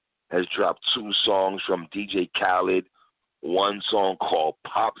 has dropped 2 songs from DJ Khaled, one song called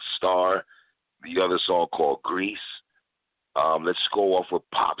Pop Star, the other song called Grease. Let's go off with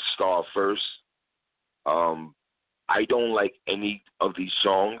Pop Star first. I don't like any of these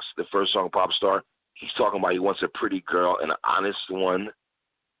songs. The first song, Pop Star, he's talking about he wants a pretty girl and an honest one.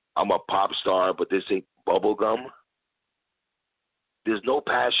 I'm a pop star, but this ain't bubblegum. There's no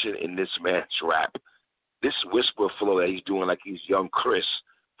passion in this man's rap. This whisper flow that he's doing like he's young Chris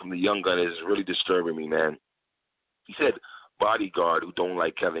from the Young Gun is really disturbing me, man. He said bodyguard who don't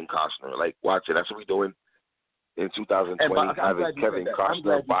like Kevin Costner. Like, watch it. That's what we doing in 2020. Having Kevin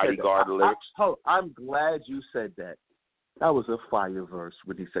Costner bodyguard lyrics. I'm glad you said that. That was a fire verse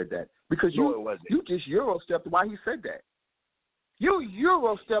when he said that. Because you just Euro-stepped why he said that. You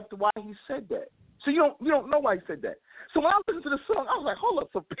Euro-stepped why he said that. So you don't know why he said that. So when I listened to the song, I was like, hold up,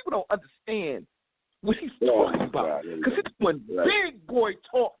 so people don't understand what he's talking about. Because he's doing big boy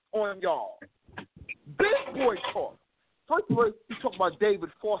talk on y'all. Big boy talk. First of all, he's talking about David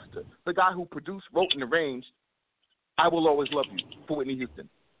Foster, the guy who produced, wrote, and arranged I Will Always Love You for Whitney Houston.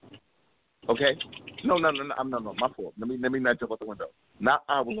 Okay? No, my fault. Let me not jump out the window. Not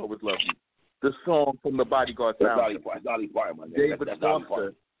I Will Always Love You. The song from the Bodyguard soundtrack. Dolly Parton, David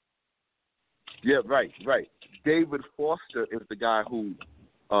Foster. Yeah, right. David Foster is the guy who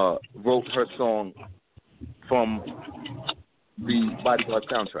wrote her song from the Bodyguard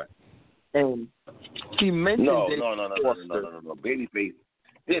soundtrack. And he mentioned David Foster. No. Babyface.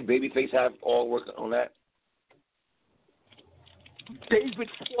 Did Babyface have all work on that? David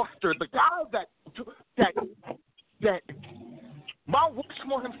Foster, the guy that Mount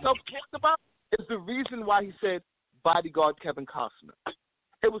Rushmore himself talked about, is the reason why he said bodyguard Kevin Costner.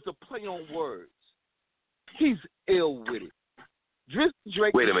 It was a play on words. He's ill with it. Drake is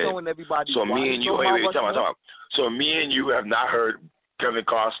showing everybody. So me and you, So me and you have not heard Kevin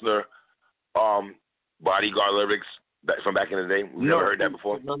Costner bodyguard lyrics from back in the day? We've never heard that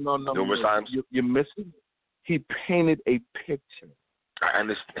before? No. Numerous times? You're missing. He painted a picture. I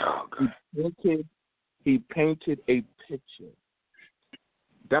understand. Oh, God. He painted a picture.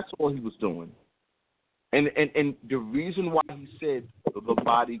 That's all he was doing. And the reason why he said the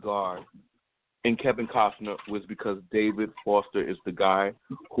bodyguard and Kevin Costner was because David Foster is the guy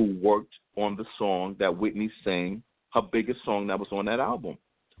who worked on the song that Whitney sang, her biggest song that was on that album.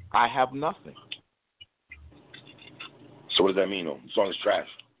 I Have Nothing. So what does that mean, though? The song is trash.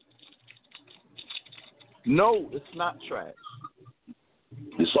 No, it's not trash.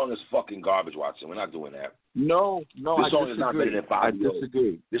 This song is fucking garbage, Watson. We're not doing that. No, this song is not better than 5 I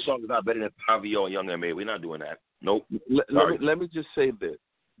disagree. This song is not better than 5-Yo and Young M.A. We're not doing that. Nope. Let me just say this.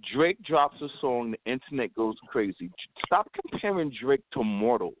 Drake drops a song, the internet goes crazy. Stop comparing Drake to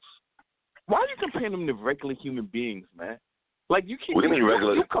mortals. Why are you comparing them to regular human beings, man? Like you can't. What do you mean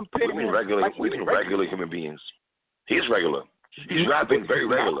regular? What do you mean regular human beings? He's regular. He's rapping very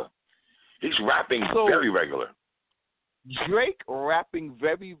regular. He's rapping very regular. Drake rapping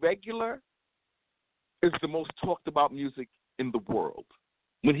very regular is the most talked about music in the world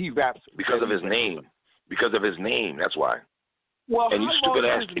when he raps. Because of his name. Because of his name. That's why. Well, and you stupid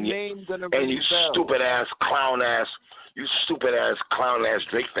ass, stupid ass clown ass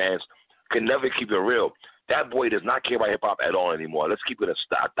Drake fans can never keep it real. That boy does not care about hip hop at all anymore. Let's keep it a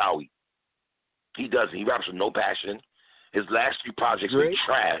Tawi. He doesn't. He raps with no passion. His last few projects were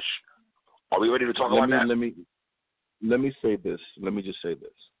trash. Are we ready to talk about that? Let me say this. Let me just say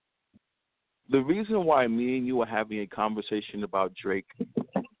this. The reason why me and you are having a conversation about Drake,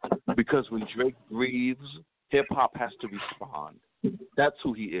 because when Drake breathes, hip-hop has to respond. That's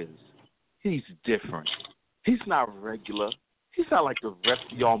who he is. He's different. He's not regular. He's not like the rest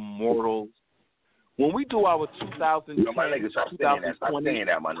of y'all mortals. When we do our 2010, Stop saying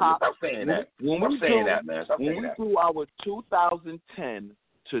that, man. Stop saying that. When we do our 2010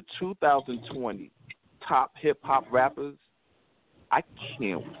 to 2020 top hip-hop rappers, I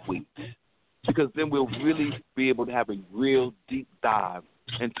can't wait. Because then we'll really be able to have a real deep dive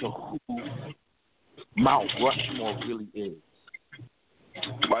into who Mount Rushmore really is.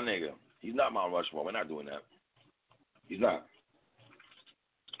 My nigga, he's not Mount Rushmore. We're not doing that. He's not.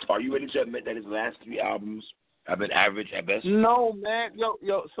 Are you ready to admit that his last 3 albums have been average at best? No, man. Yo.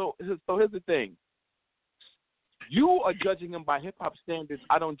 So here's the thing. You are judging him by hip-hop standards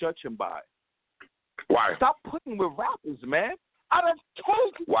I don't judge him by. Why? Stop putting with rappers, man. I done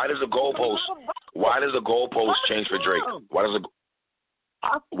told you. Why does the goalpost change for Drake? Why does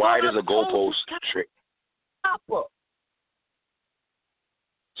the goalpost trick?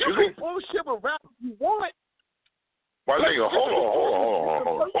 You can bullshit with rap if you want. My nigga, hold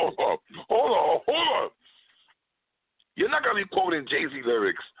on. You're not gonna be quoting Jay-Z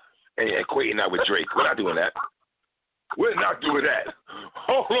lyrics and equating that with Drake. We're not doing that. We're not doing that.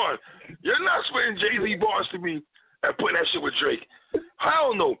 Hold on. You're not spitting Jay-Z bars to me and putting that shit with Drake.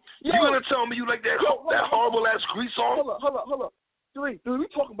 Hell no. You gonna tell me you like that horrible ass Grease song? Hold up. Dude, we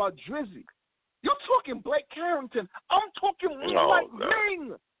talking about Drizzy. You're talking Blake Carrington. I'm talking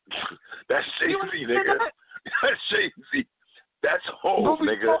Ring. That's Jay-Z, nigga. That's Jay-Z. That's Hov,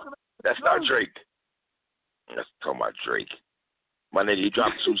 nigga. That's not Drake. That's talking about Drake. My nigga, he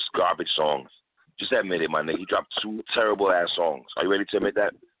dropped 2 garbage songs. Just admit it, my nigga. He dropped 2 terrible ass songs. Are you ready to admit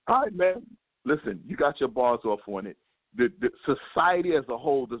that? All right, man. Listen, you got your bars off on it. The society as a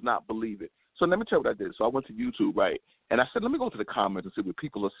whole does not believe it. So let me tell you what I did. So I went to YouTube, right? And I said, let me go to the comments and see what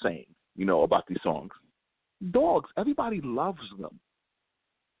people are saying, about these songs. Dogs, everybody loves them.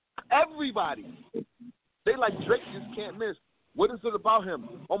 Everybody. They like Drake just can't miss. What is it about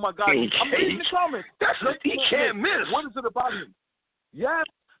him? Oh, my God. I'm reading the comments. He can't miss. What is it about him? Yes.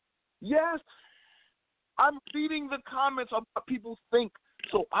 I'm reading the comments of what people think.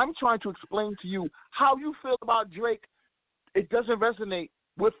 So I'm trying to explain to you how you feel about Drake. It doesn't resonate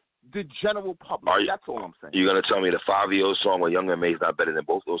with the general public. That's all I'm saying. You going to tell me the 5-Yo song with Young M.A. is not better than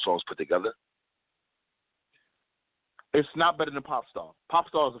both those songs put together? It's not better than Pop Star. Pop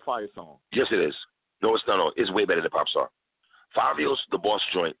Star is a fire song. Yes, it is. No, it's not. No, it's way better than Pop Star. 5-Yo's The Boss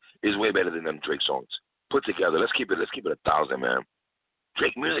Joint is way better than them Drake songs put together. Let's keep it 1,000, man.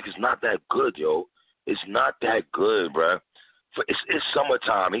 Drake music is not that good, yo. It's not that good, bruh. It's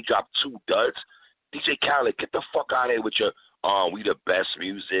summertime. He dropped 2 duds. DJ Khaled, get the fuck out of here with your we the best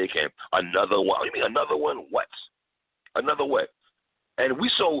music and another one. What do you mean another one? What? Another what? And we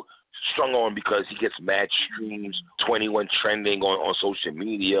so strung on because he gets mad streams, 21 trending on social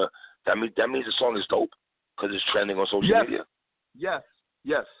media. That means the song is dope because it's trending on social media. Yes.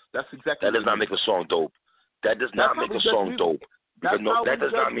 That's exactly. That does not make a song dope. That does not make a song dope. Because that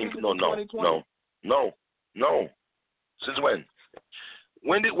does not mean no. Since when?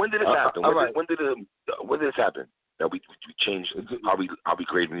 When did this happen? When did this happen? That we changed how we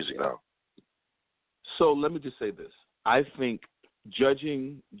create music now. So let me just say this. I think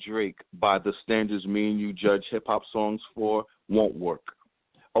judging Drake by the standards me and you judge hip hop songs for won't work.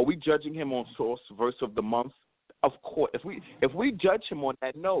 Are we judging him on source verse of the month? Of course. If we judge him on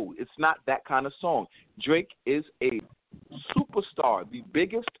that, no, it's not that kind of song. Drake is a superstar, the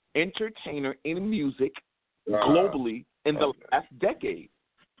biggest entertainer in music globally in the last decade.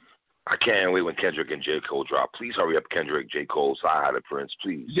 I can't wait when Kendrick and J. Cole drop. Please hurry up, Kendrick, J. Cole, Side the Prince,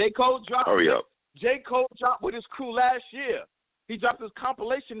 please. J. Cole dropped. Hurry up. J. Cole dropped with his crew last year. He dropped his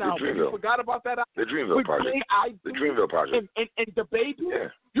compilation album. You forgot about that album? The Dreamville Project. The Dreamville Project. And the Baby? Yeah.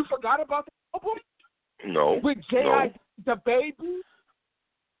 You forgot about that album? No. With J.I. The Baby?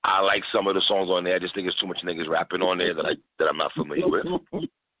 I like some of the songs on there. I just think there's too much niggas rapping on there that I'm not familiar with.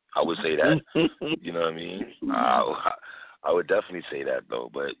 I would say that. You know what I mean? I would definitely say that, though.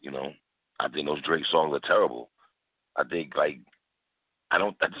 But, I think those Drake songs are terrible. I think, I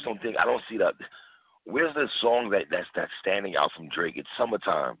don't see that. Where's the song that's standing out from Drake? It's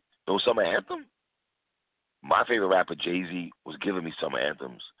Summertime. No Summer Anthem? My favorite rapper, Jay-Z, was giving me summer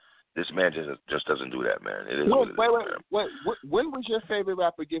anthems. This man just doesn't do that, man. It is wait. When was your favorite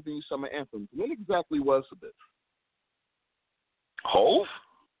rapper giving you summer anthems? When exactly was this? Hove?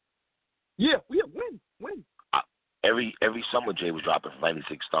 Yeah, when? Every summer Jay was dropping from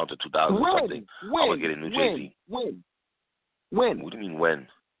 96 down to 2000 something. I would get a new Jay-Z. When? What do you mean when?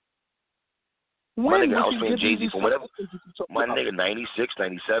 My nigga, I was playing Jay-Z for whatever. My nigga, 96,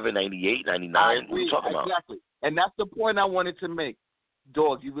 97, 98, 99. What are you talking about? Exactly. And that's the point I wanted to make.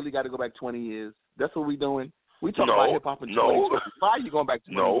 Dog, you really got to go back 20 years. That's what we doing. We talking about hip-hop in 2020. Why are you going back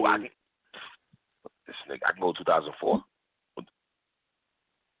 20 years? This nigga, I can go 2004.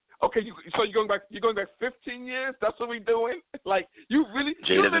 Okay, so you're going back 15 years? That's what we doing? Like, you really...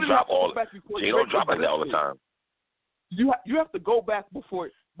 Jay doesn't drop all... Jay don't drop like that all the time. You have to go back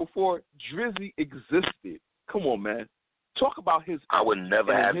before Drizzy existed. Come on, man. Talk about his... I would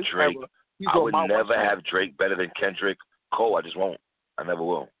never have Drake. I would never have Drake better than Kendrick Cole. I just won't. I never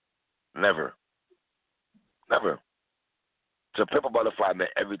will. Never. To Pimp a Butterfly meant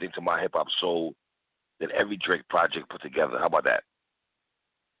everything to my hip-hop soul than every Drake project put together. How about that?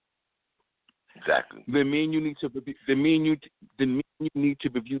 Exactly. Then me and you need to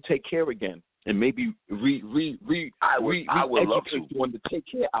review Take Care again, and maybe I would love to. On the Take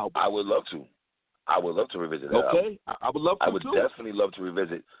Care album. I would love to revisit that. Okay, I would love to. I would definitely love to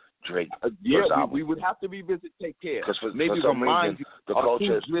revisit Drake. We would have to revisit Take Care. Because for maybe some reason, the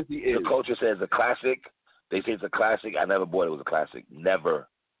culture says a classic. They say it's a classic. I never bought it was a classic. Never.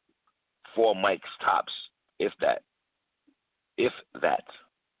 4 mics tops, if that. The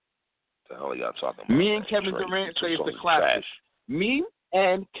hell are y'all talking about? Me and Kevin Durant say it's a classic. Trash. Me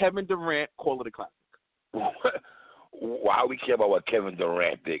and Kevin Durant call it a classic. Why we care about what Kevin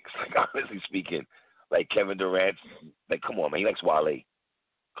Durant thinks? Like, honestly speaking, like Kevin Durant, like, come on, man. He likes Wale.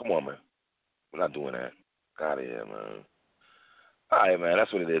 Come on, man. We're not doing that. Out of here, man. All right, man.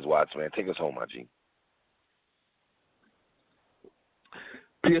 That's what it is, Watts, man. Take us home, my G.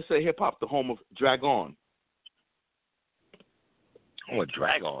 PSA Hip Hop, the home of Drag On. Oh,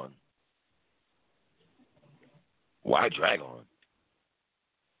 Drag On? Why Drag On?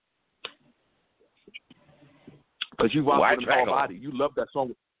 Because you rock with him body. You love that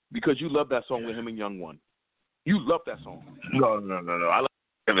song because you love that song with him and Young One. You love that song. No. I love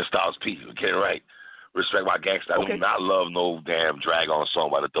Kevin Styles P. Get it right. Respect my gangster. I do not love no damn Drag On song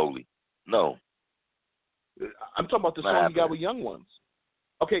by the Dolly. No. I'm talking about the song you got with Young Ones.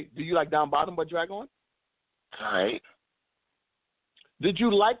 Okay, do you like Down Bottom by Drag On? All right. Did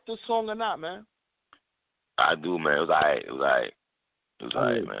you like the song or not, man? I do, man. It was all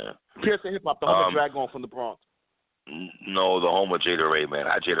right. Man. PSA Hip Hop, the home of Drag On from the Bronx. No, the home of Jada Ray, man.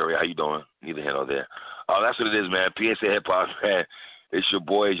 Hi, Jada Ray. How you doing? Neither here nor there. That's what it is, man. PSA Hip Hop, man. It's your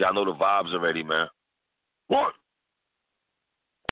boys. Y'all know the vibes already, man. 1,